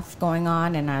personal stuff going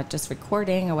on, and just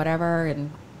recording or whatever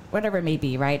it may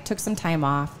be. Right, took some time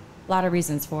off. A lot of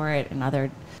reasons for it, and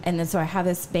then so I have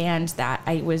this band that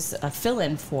I was a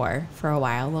fill-in for a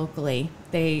while locally.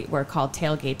 They were called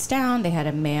Tailgates Down. They had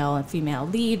a male and female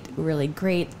lead, really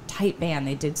great, tight band.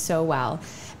 They did so well.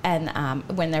 And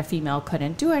when their female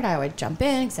couldn't do it, I would jump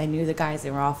in because I knew the guys.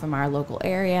 They were all from our local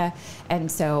area.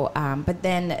 And so, but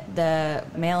then the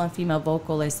male and female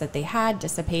vocalists that they had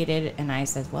dissipated, and I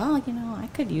said, well, I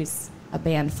could use a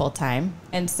band full time.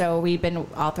 And so we've been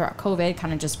all throughout COVID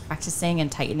kind of just practicing and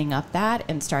tightening up that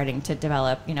and starting to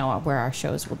develop, where our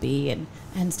shows will be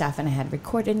and stuff. And I had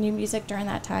recorded new music during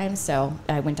that time. So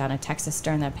I went down to Texas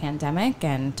during the pandemic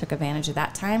and took advantage of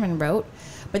that time and wrote.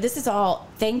 But this is all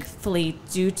thankfully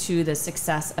due to the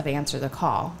success of Answer the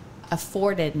Call.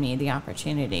 Afforded me the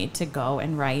opportunity to go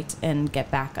and write and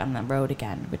get back on the road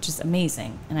again, which is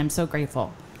amazing. And I'm so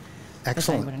grateful.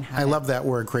 Excellent. I love that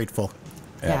word, grateful.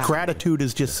 Yeah. Gratitude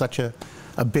is just such a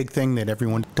big thing that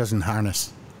everyone doesn't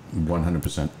harness.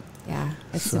 100%. Yeah,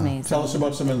 it's amazing. Tell us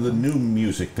about some of the new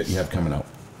music that you have coming out.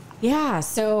 Yeah,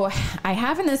 so I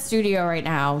have in the studio right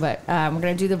now, but we're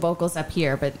going to do the vocals up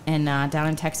here. But down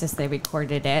in Texas, they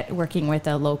recorded it, working with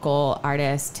a local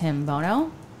artist, Tim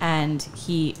Bono. And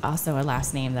he also a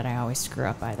last name that I always screw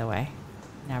up, by the way.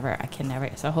 I can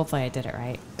never. So hopefully I did it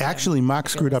right. Actually, Mark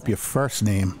screwed up your first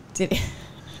name. Did he?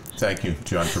 Thank you,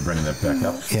 John, for bringing that back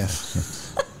up.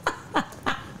 Yes.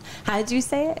 How did you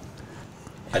say it?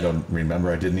 I don't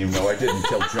remember. I didn't even know I did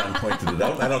until John pointed it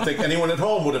out. I don't think anyone at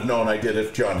home would have known I did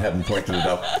if John hadn't pointed it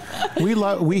out.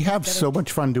 We have so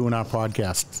much fun doing our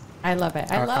podcasts. I love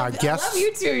it. I love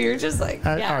you too. You're just like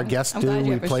our guests do.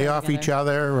 We play off each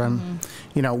other.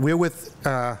 We're with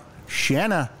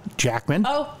Shanna Jackman.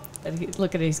 Oh,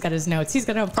 look at it. He's got his notes. He's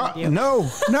going to unplug you. No.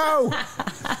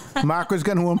 Mark was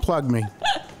going to unplug me.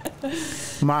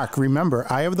 Mark, remember,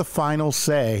 I have the final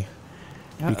say.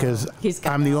 Because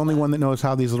I'm the only one that knows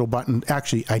how these little buttons...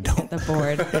 Actually, I don't. The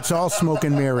board. It's all smoke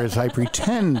and mirrors. I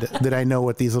pretend that I know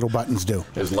what these little buttons do.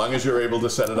 As long as you're able to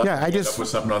set it up, I just with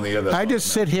something on the other. I just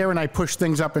sit here and I push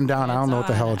things up and down. I don't know what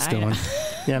the hell it's doing.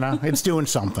 It's doing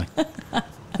something.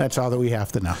 That's all that we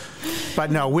have to know.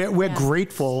 But no, we're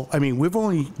grateful. I mean, we've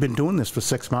only been doing this for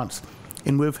 6 months.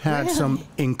 And we've had some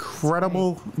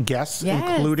incredible guests,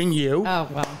 including you. Oh,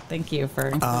 well, thank you for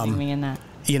including me in that.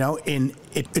 And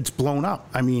it's blown up.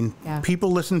 I mean,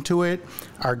 people listen to it.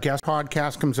 Our guest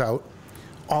podcast comes out.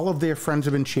 All of their friends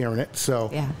have been sharing it. So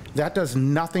that does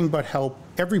nothing but help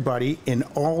everybody. And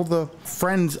all the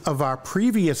friends of our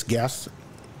previous guests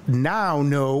now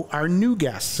know our new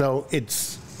guests. So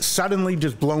it's suddenly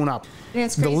just blown up.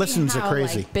 It's crazy the listens how, are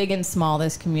crazy. Like, big and small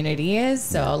this community is.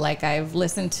 So like I've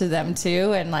listened to them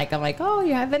too, and like I'm like, oh,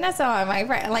 you have Vanessa on my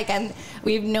right. Like, and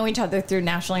we know each other through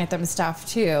national anthem stuff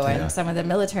too, and some of the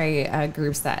military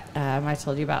groups that I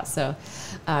told you about. So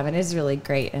it is really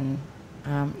great, and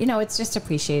it's just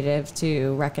appreciative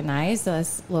to recognize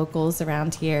us locals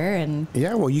around here. And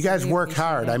well, you guys work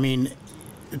hard. I mean,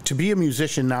 to be a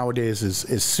musician nowadays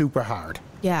is super hard.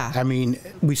 Yeah. I mean,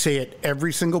 we say it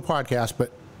every single podcast,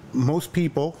 but most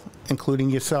people, including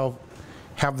yourself,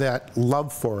 have that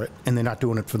love for it, and they're not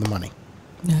doing it for the money.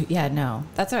 No.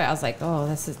 That's why I was like, oh,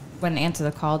 this is when Answer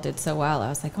the Call did so well. I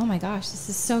was like, oh my gosh, this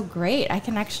is so great. I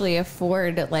can actually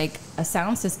afford like a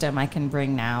sound system I can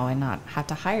bring now and not have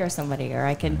to hire somebody, or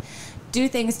I can do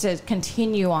things to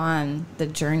continue on the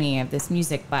journey of this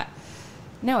music. But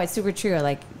no, it's super true.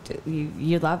 Like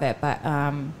you love it, but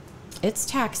it's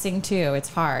taxing too. It's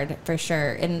hard for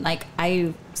sure. And like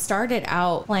I started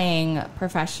out playing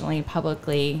professionally,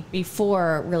 publicly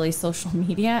before really social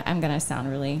media. I'm going to sound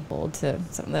really bold to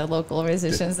some of the local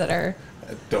musicians that are.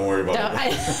 Don't worry about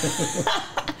it.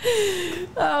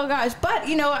 Oh gosh. But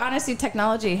you know, honestly,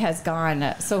 technology has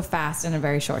gone so fast in a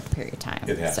very short period of time.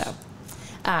 It has. So,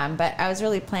 but I was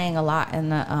really playing a lot in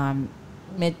the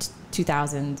mid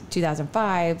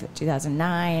 2005,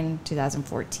 2009,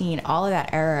 2014, all of that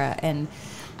era, and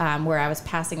where I was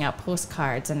passing out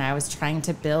postcards and I was trying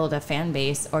to build a fan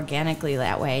base organically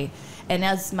that way. And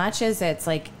as much as it's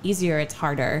like easier, it's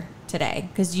harder today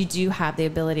because you do have the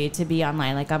ability to be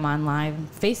online. Like I'm on live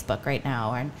Facebook right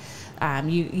now,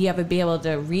 and you have to be able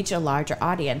to reach a larger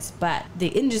audience, but the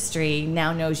industry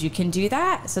now knows you can do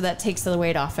that, so that takes the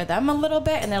weight off of them a little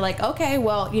bit, and they're like, okay,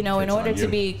 well, you know, in order to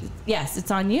be, yes,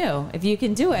 it's on you. If you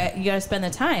can do it, you got to spend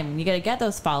the time. You got to get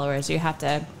those followers. You have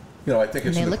to. You know, I think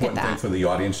it's an important thing for the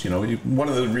audience. You know, one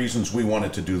of the reasons we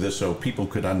wanted to do this so people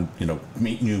could, hear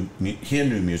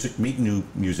new music, meet new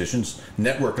musicians,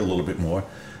 network a little bit more,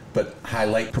 but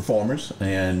highlight performers.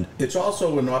 And it's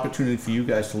also an opportunity for you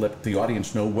guys to let the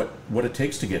audience know what it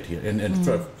takes to get here. And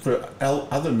for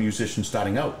other musicians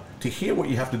starting out, to hear what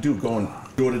you have to do going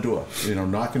door to door, you know,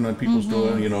 knocking on people's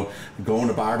door, you know, going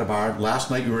to bar. Last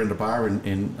night you were in the bar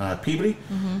in Peabody.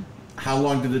 How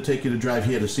long did it take you to drive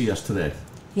here to see us today?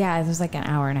 Yeah, it was like an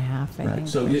hour and a half, I think.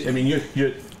 So, I mean,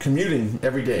 you're commuting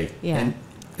every day. Yeah. And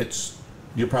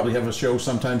you'll probably have a show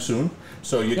sometime soon.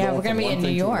 So you're going we're going to be in New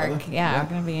York. Yeah, we're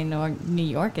going to be in New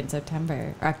York in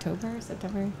September.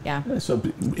 September. Yeah. So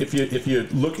if you're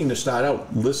looking to start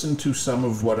out, listen to some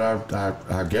of what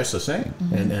our guests are saying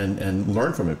and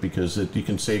learn from it, because you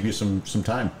can save you some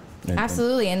time.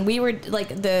 Absolutely. And we were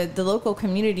like the local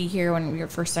community here when we were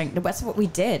first starting. That's what we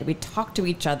did. We talked to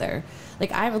each other.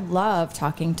 Like I love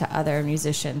talking to other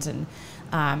musicians, and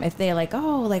if they're like,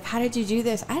 oh, like how did you do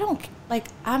this?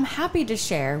 I'm happy to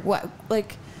share what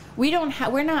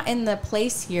we're not in the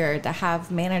place here to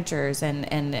have managers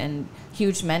and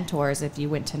huge mentors if you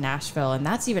went to Nashville, and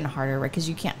that's even harder, right? Because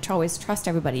you can't always trust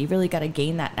everybody. You really got to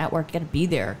gain that network. You got to be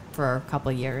there for a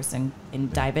couple of years and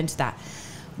dive into that.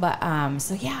 But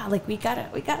so yeah, like we gotta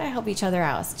help each other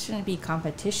out. It shouldn't be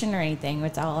competition or anything.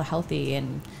 It's all healthy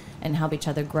and help each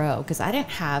other grow. Because I didn't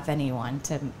have anyone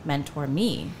to mentor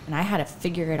me, and I had to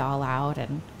figure it all out.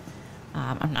 And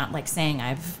I'm not like saying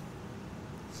I've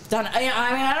done. I mean,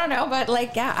 I don't know, but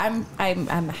like yeah,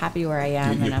 I'm happy where I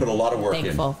am. You put a lot of work in,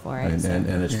 thankful for it,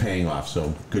 and it's paying off.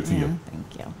 So good for you.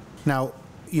 Thank you. Now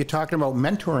you're talking about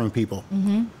mentoring people.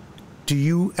 Do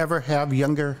you ever have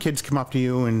younger kids come up to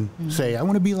you and say, I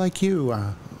want to be like you?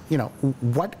 You know,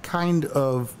 what kind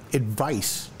of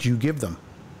advice do you give them?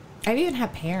 I've even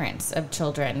had parents of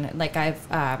children. Like I've,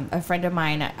 a friend of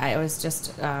mine, I was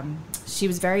just, she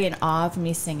was very in awe of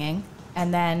me singing.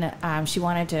 And then she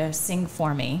wanted to sing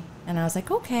for me. And I was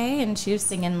like, okay. And she was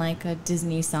singing like a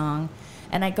Disney song.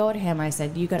 And I go to him, I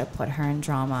said, you got to put her in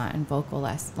drama and vocal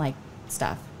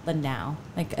stuff. Now,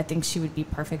 like I think she would be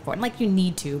perfect for it. And like you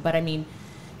need to, but I mean,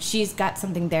 she's got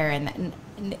something there, and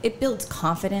it builds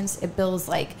confidence. It builds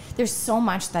like there's so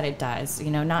much that it does.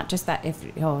 You know, not just that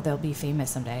they'll be famous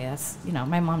someday. That's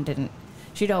my mom didn't.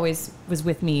 She'd always was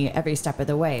with me every step of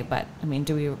the way. But I mean,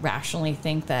 do we rationally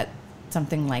think that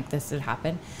something like this would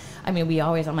happen? I mean,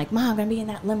 I'm like, Mom, I'm going to be in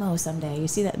that limo someday. You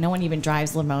see that? No one even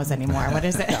drives limos anymore. What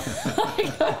is it?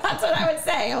 That's what I would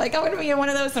say. Like, I'm going to be in one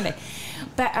of those someday.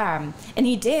 But, and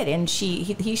he did. And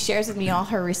he shares with me all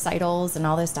her recitals and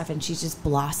all this stuff. And she's just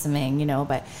blossoming,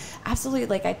 But absolutely,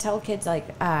 like, I tell kids,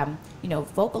 like,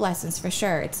 vocal lessons for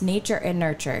sure. It's nature and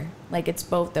nurture. Like, it's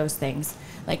both those things.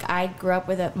 Like, I grew up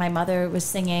with it. My mother was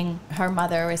singing. Her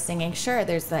mother was singing. Sure,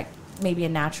 there's, like, maybe a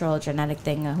natural genetic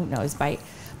thing. Who knows?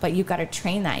 But you got to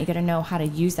train that. You got to know how to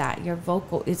use that. Your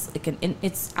vocal is like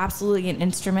it's absolutely an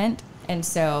instrument. And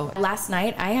so last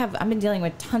night I've been dealing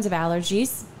with tons of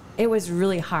allergies. It was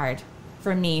really hard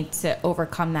for me to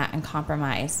overcome that and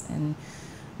compromise. And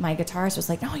my guitarist was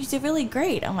like, "No, you did really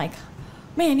great." I'm like,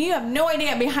 "Man, you have no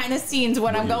idea behind the scenes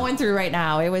what I'm going through right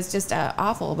now." It was just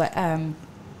awful. But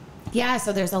yeah,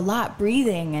 so there's a lot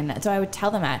breathing, and so I would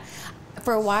tell them that.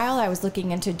 For a while, I was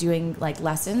looking into doing like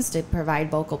lessons to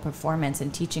provide vocal performance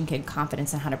and teaching kids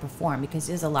confidence in how to perform, because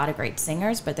there's a lot of great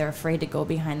singers, but they're afraid to go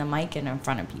behind the mic and in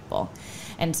front of people.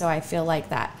 And so I feel like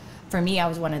that for me, I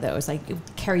was one of those, like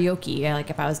karaoke.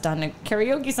 Like if I was done a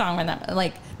karaoke song with them,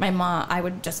 like my mom, I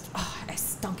would just, I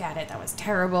stunk at it. That was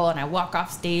terrible. And I walk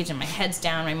off stage and my head's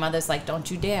down. My mother's like,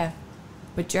 don't you dare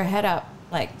put your head up.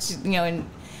 Like, you know,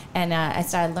 and I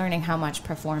started learning how much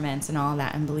performance and all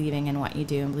that and believing in what you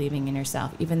do and believing in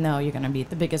yourself, even though you're going to be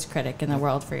the biggest critic in the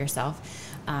world for yourself.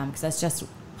 Because that's just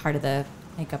part of the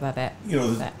makeup of it. You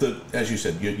know, as you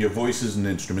said, your voice is an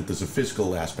instrument. There's a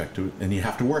physical aspect to it, and you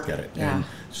have to work at it. Yeah. And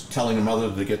telling a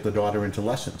mother to get the daughter into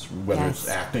lessons, whether it's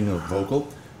acting or vocal,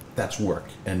 that's work.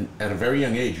 And at a very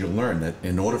young age, you'll learn that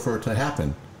in order for it to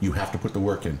happen, you have to put the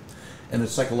work in. And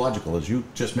it's psychological, as you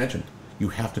just mentioned. You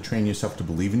have to train yourself to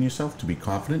believe in yourself, to be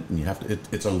confident, and you have to.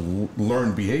 It's a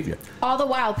learned behavior. All the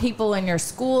while, people in your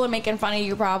school are making fun of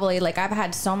you. Probably, like I've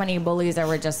had so many bullies that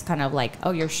were just kind of like, "Oh,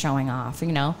 you're showing off,"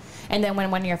 you know. And then when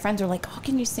one of your friends were like, "Oh,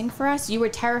 can you sing for us?" You were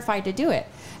terrified to do it.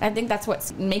 And I think that's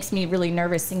what makes me really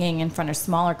nervous singing in front of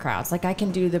smaller crowds. Like I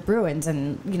can do the Bruins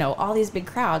and you know all these big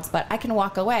crowds, but I can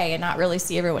walk away and not really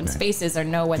see everyone's faces or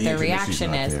know what their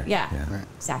reaction is. Yeah, Right.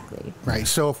 Exactly. Right.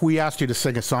 So if we asked you to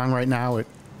sing a song right now,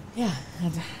 Yeah.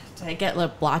 Did I get a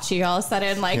little blotchy all of a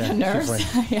sudden, like nerves?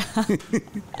 Like, yeah.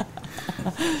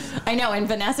 I know, and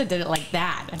Vanessa did it like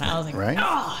that, and I was like, right?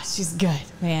 oh, she's good,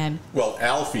 man. Well,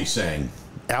 Alfie sang.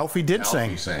 Alfie did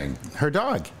Alfie sing. sang. Her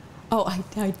dog. Oh,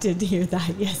 I did hear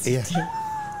that. Yes, Yeah. you did.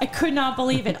 I could not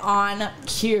believe it on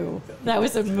cue. That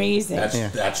was amazing.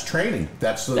 That's training.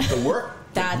 That's the work.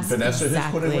 That's Vanessa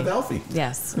has put in with exactly. Alfie.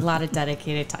 Yes, a lot of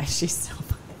dedicated time. She's so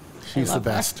funny. She's the love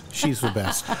her. best. She's the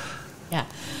best. Yeah,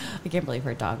 I can't believe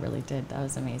her dog really did. That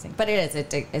was amazing. But it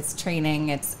is. It's training.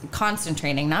 It's constant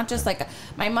training. Not just like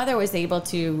my mother was able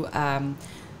to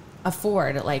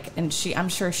afford, like, and I'm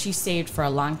sure she saved for a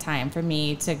long time for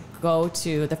me to go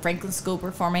to the Franklin School of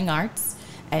Performing Arts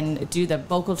and do the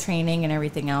vocal training and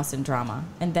everything else in drama.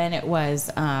 And then it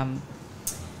was.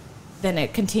 Then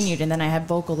it continued, and then I had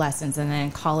vocal lessons, and then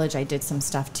in college I did some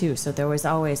stuff too. So there was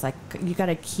always like, you got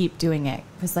to keep doing it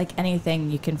because like anything,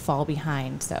 you can fall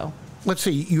behind. So. Let's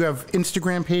see. You have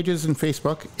Instagram pages and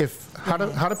Facebook. How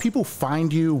do people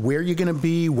find you? Where you're going to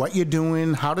be? What you're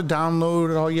doing? How to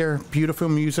download all your beautiful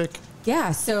music?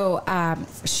 Yeah. So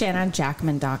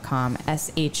ShannaJackman.com.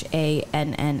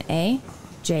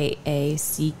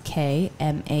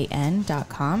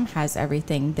 ShannaJackman.com has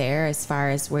everything there as far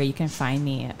as where you can find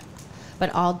me.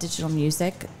 But all digital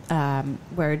music,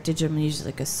 where digital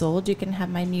music is sold, you can have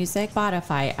my music.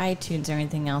 Spotify, iTunes, or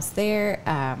anything else there.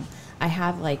 I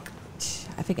have like,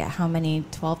 I forget how many,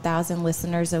 12,000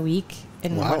 listeners a week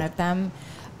in one of them.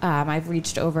 I've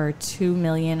reached over 2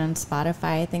 million on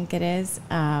Spotify, I think it is.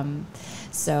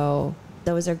 So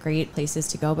those are great places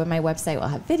to go. But my website will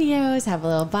have videos, have a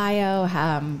little bio.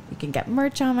 You can get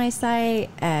merch on my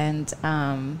site. And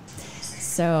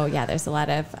so, yeah, there's a lot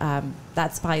of,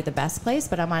 that's probably the best place.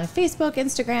 But I'm on Facebook,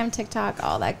 Instagram, TikTok,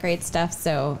 all that great stuff.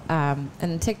 So,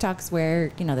 and TikTok's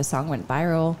where, you know, the song went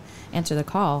viral. Answer the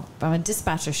call. I'm a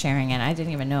dispatcher sharing it. I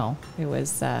didn't even know it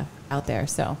was out there.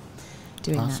 So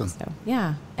doing awesome. that. So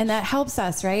yeah, and that helps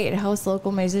us, right? It helps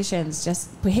local musicians just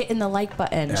hitting the like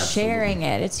button, sharing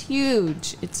it. It's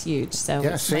huge. It's huge. So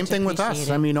yeah, same thing with us.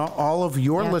 I mean, all of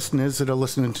your listeners that are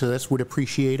listening to this would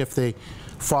appreciate if they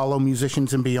follow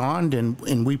Musicians and Beyond,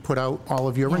 and we put out all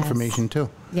of your information too.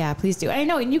 Yeah, please do. I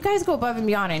know, and you guys go above and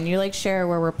beyond, and you like share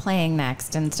where we're playing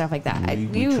next and stuff like that.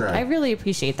 I really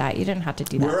appreciate that. You didn't have to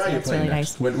do that. Where are you playing really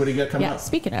next? Nice. What do you got coming up? Yeah,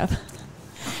 speaking of.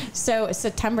 So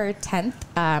September 10th,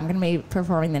 I'm going to be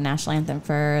performing the national anthem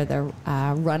for the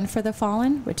Run for the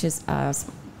Fallen, which is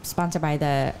sponsored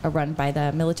by run by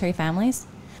the military families.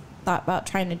 Thought about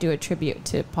trying to do a tribute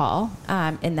to Paul.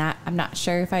 In that, I'm not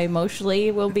sure if I emotionally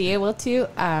will be able to.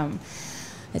 I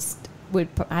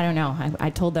don't know. I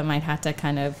told them I'd have to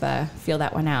kind of feel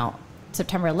that one out.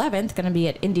 September 11th, going to be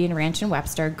at Indian Ranch in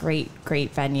Webster. Great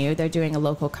venue. They're doing a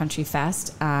local country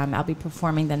fest. I'll be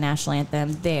performing the national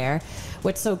anthem there.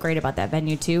 What's so great about that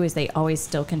venue, too, is they always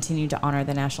still continue to honor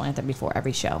the national anthem before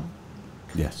every show.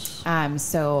 Yes. And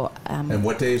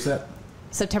what day is that?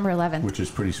 September 11th. Which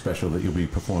is pretty special that you'll be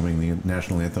performing the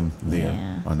national anthem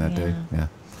there on that day. Yeah.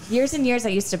 Years and years I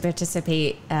used to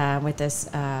participate with this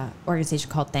organization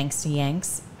called Thanks to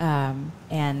Yanks.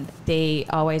 And they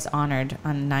always honored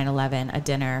on 9/11 a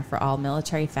dinner for all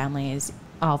military families,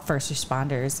 all first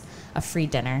responders, a free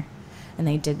dinner. And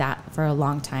they did that for a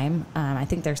long time. I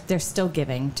think they're still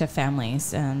giving to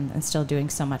families and still doing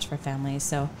so much for families.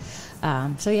 So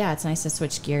yeah, it's nice to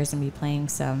switch gears and be playing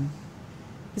some.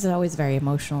 It's always a very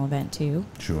emotional event too.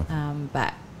 Sure.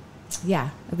 But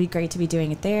yeah, it'd be great to be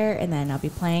doing it there, and then I'll be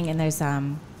playing. And there's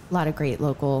a lot of great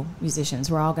local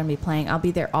musicians. We're all going to be playing. I'll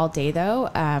be there all day,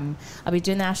 though. I'll be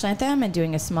doing the national anthem and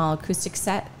doing a small acoustic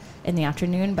set in the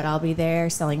afternoon, but I'll be there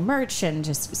selling merch and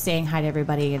just saying hi to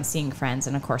everybody and seeing friends,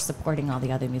 and of course supporting all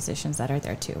the other musicians that are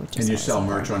there too. And you sell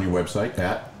merch on your website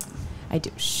at? I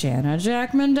do.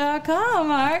 ShannaJackman.com,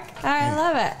 Mark. I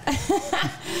love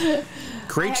it.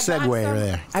 Great segue over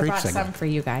there. I Great brought segue. some for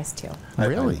you guys too.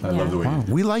 Really? I love the way you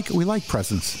do. We like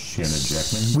presents. Shanna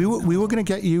Jackman. We were going to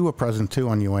get you a present too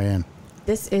on your way in.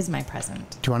 This is my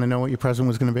present. Do you want to know what your present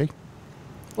was going to be?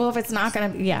 Well, if it's not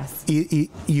going to be, yes.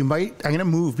 You might. I'm going to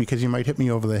move because you might hit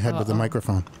me over the head with the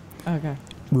microphone. Okay.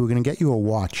 We were going to get you a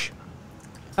watch.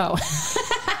 Oh.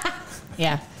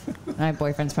 Yeah. My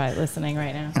boyfriend's probably listening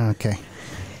right now. Okay.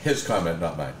 His comment,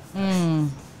 not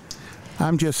mine.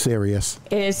 I'm just serious.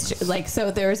 It is like, so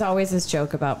there's always this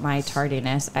joke about my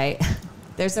tardiness.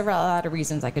 There's a lot of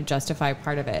reasons I could justify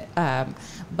part of it.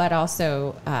 But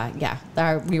also,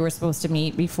 we were supposed to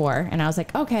meet before, and I was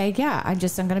like, okay, yeah, I'm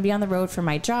going to be on the road for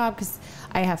my job because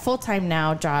I have full-time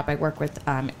now job. I work with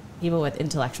people with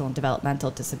intellectual and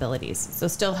developmental disabilities. So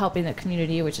still helping the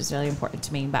community, which is really important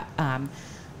to me, but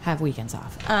have weekends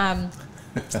off.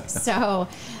 So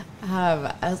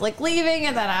I was like leaving,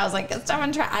 and then I was like,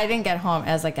 I didn't get home.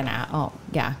 I was like, and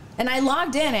I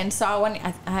logged in and saw one.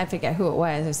 I forget who it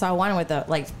was. I saw one with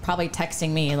probably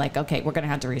texting me like, okay, we're gonna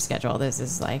have to reschedule. This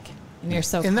is like, and you're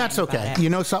so. And that's okay.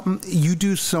 You know something? You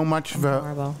do so much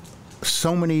for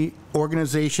so many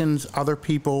organizations, other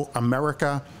people,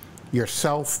 America,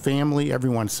 yourself, family,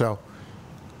 everyone. So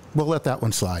we'll let that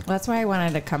one slide. Well, that's why I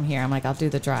wanted to come here. I'm like, I'll do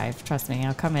the drive. Trust me,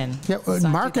 I'll come in. Yeah,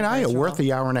 Mark and I are worth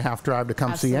the hour and a half drive to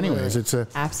come see anyways. It's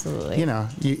absolutely. You know,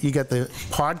 you got the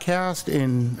podcast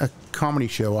and a comedy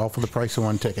show all for the price of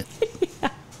one ticket.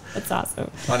 Yeah, that's awesome.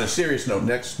 On a serious note,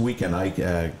 next weekend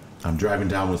I'm driving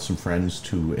down with some friends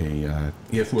to a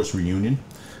Air Force reunion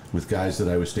with guys that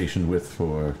I was stationed with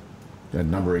for a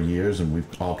number of years, and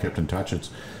we've all kept in touch. It's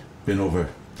been over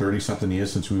 30-something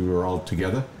years since we were all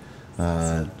together.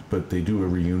 But they do a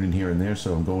reunion here and there,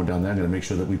 so I'm going down there. I'm going to make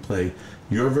sure that we play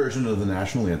your version of the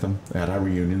national anthem at our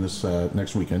reunion this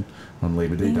next weekend on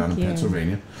Labor Day down in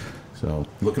Pennsylvania. So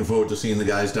looking forward to seeing the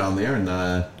guys down there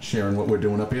and sharing what we're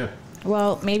doing up here.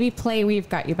 Well, maybe play "We've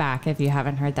Got You Back" if you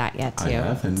haven't heard that yet too. I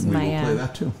have, and we will play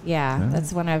that too. Yeah,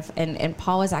 that's one of, and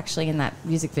Paul was actually in that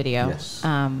music video. Yes.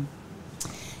 And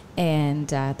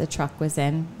the truck was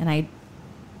in, and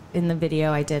in the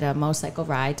video, I did a motorcycle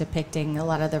ride depicting a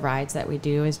lot of the rides that we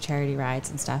do as charity rides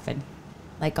and stuff. And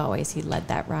like always, he led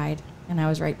that ride. And I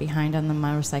was right behind on the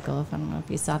motorcycle, I don't know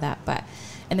if you saw that.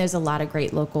 And there's a lot of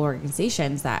great local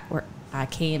organizations that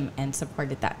came and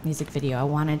supported that music video. I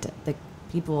wanted the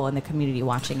people in the community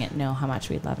watching it know how much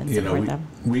we love and support them.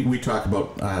 We talk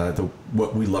about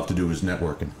what we love to do is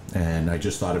networking. And I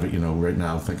just thought of it, right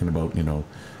now, thinking about,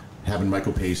 having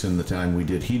Michael Payson, the time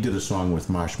he did a song with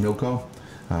Marsh Milko.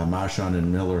 Marshawn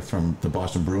and Miller from the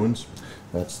Boston Bruins.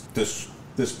 That's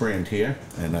this brand here,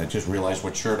 and I just realized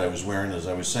what shirt I was wearing as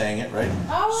I was saying it, right?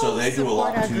 Oh, so they do a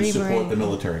lot to support the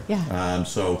military. Yeah.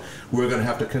 So we're going to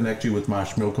have to connect you with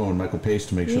Marsh Milko and Michael Pace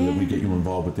to make sure that we get you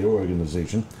involved with their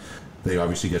organization. They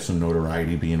obviously get some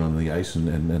notoriety being on the ice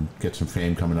and get some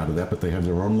fame coming out of that, but they have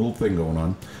their own little thing going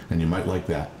on, and you might like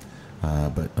that.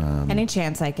 Any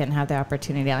chance I can have the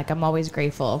opportunity, I'm always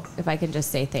grateful if I can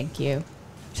just say thank you.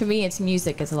 To me, it's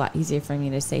music. It's a lot easier for me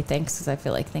to say thanks because I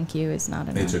feel like thank you is not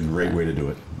enough. It's a great way to do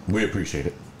it. We appreciate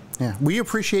it. Yeah, we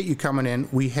appreciate you coming in.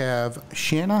 We have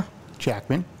Shanna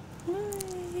Jackman.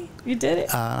 Hi. You did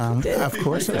it. Of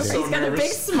course I did. He's got a big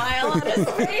smile on his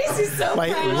face. He's so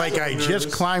proud. Like I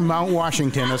just climbed Mount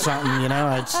Washington or something,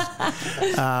 It's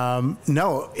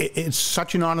it's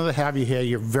such an honor to have you here.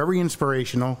 You're very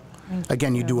inspirational.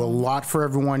 Again, you do a lot for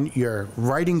everyone. Your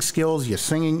writing skills, your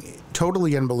singing,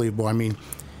 totally unbelievable. I mean,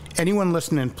 anyone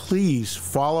listening, please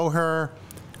follow her,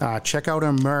 check out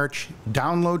her merch,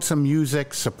 download some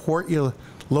music, support your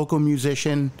local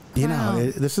musician. It's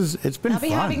been fun. I'll be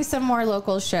having some more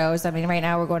local shows. I mean, right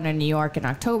now we're going to New York in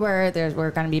October.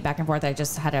 We're going to be back and forth. I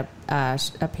just had a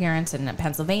appearance in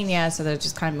Pennsylvania, so they're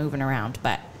just kind of moving around.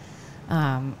 But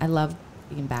I love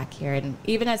being back here, and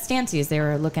even at Stancy's they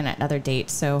were looking at other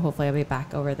dates, so hopefully I'll be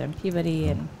back over there in Peabody.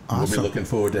 And We'll be looking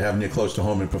forward to having you close to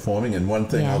home and performing. And one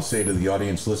thing I'll say to the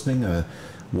audience listening,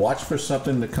 watch for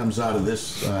something that comes out of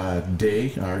this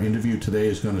day. Our interview today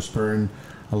is going to spurn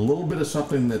a little bit of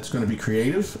something that's going to be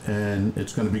creative, and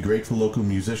it's going to be great for local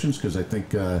musicians, because I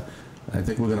think we're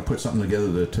going to put something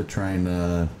together to try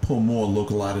and pull more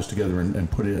local artists together and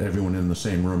put everyone in the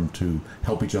same room to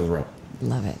help each other out.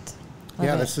 Love it.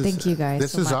 Thank you guys.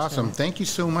 This is awesome. Thank you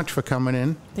so much for coming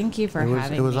in. Thank you for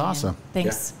having me. It was awesome.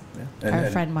 Thanks. Yeah. Our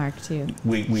friend Mark too.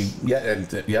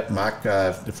 Mark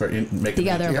for making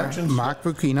The other introductions. Mark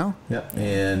Bucchino. Yeah,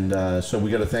 and so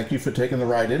we got to thank you for taking the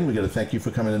ride in. We got to thank you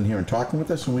for coming in here and talking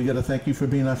with us, and we got to thank you for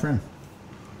being our friend.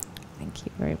 Thank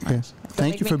you very much. Yes.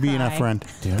 Thank you for being our friend.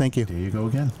 Yeah, Thank you. There you go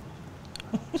again.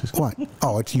 What?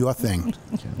 Oh, it's your thing.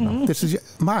 This is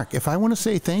Mark. If I want to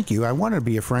say thank you, I want to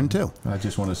be a friend too. I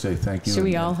just want to say thank you. Should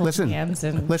we all hold hands?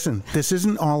 Listen. This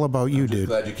isn't all about you, dude.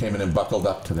 Glad you came in and buckled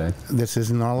up today. This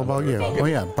isn't all about you. Oh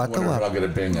yeah, buckle up. I'll get a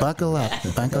bing. Buckle up.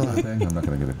 Buckle up. I'm not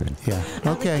going to get a bing. Yeah.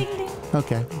 Okay.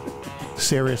 Okay.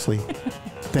 Seriously.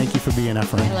 Thank you for being our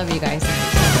friend. I love you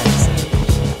guys.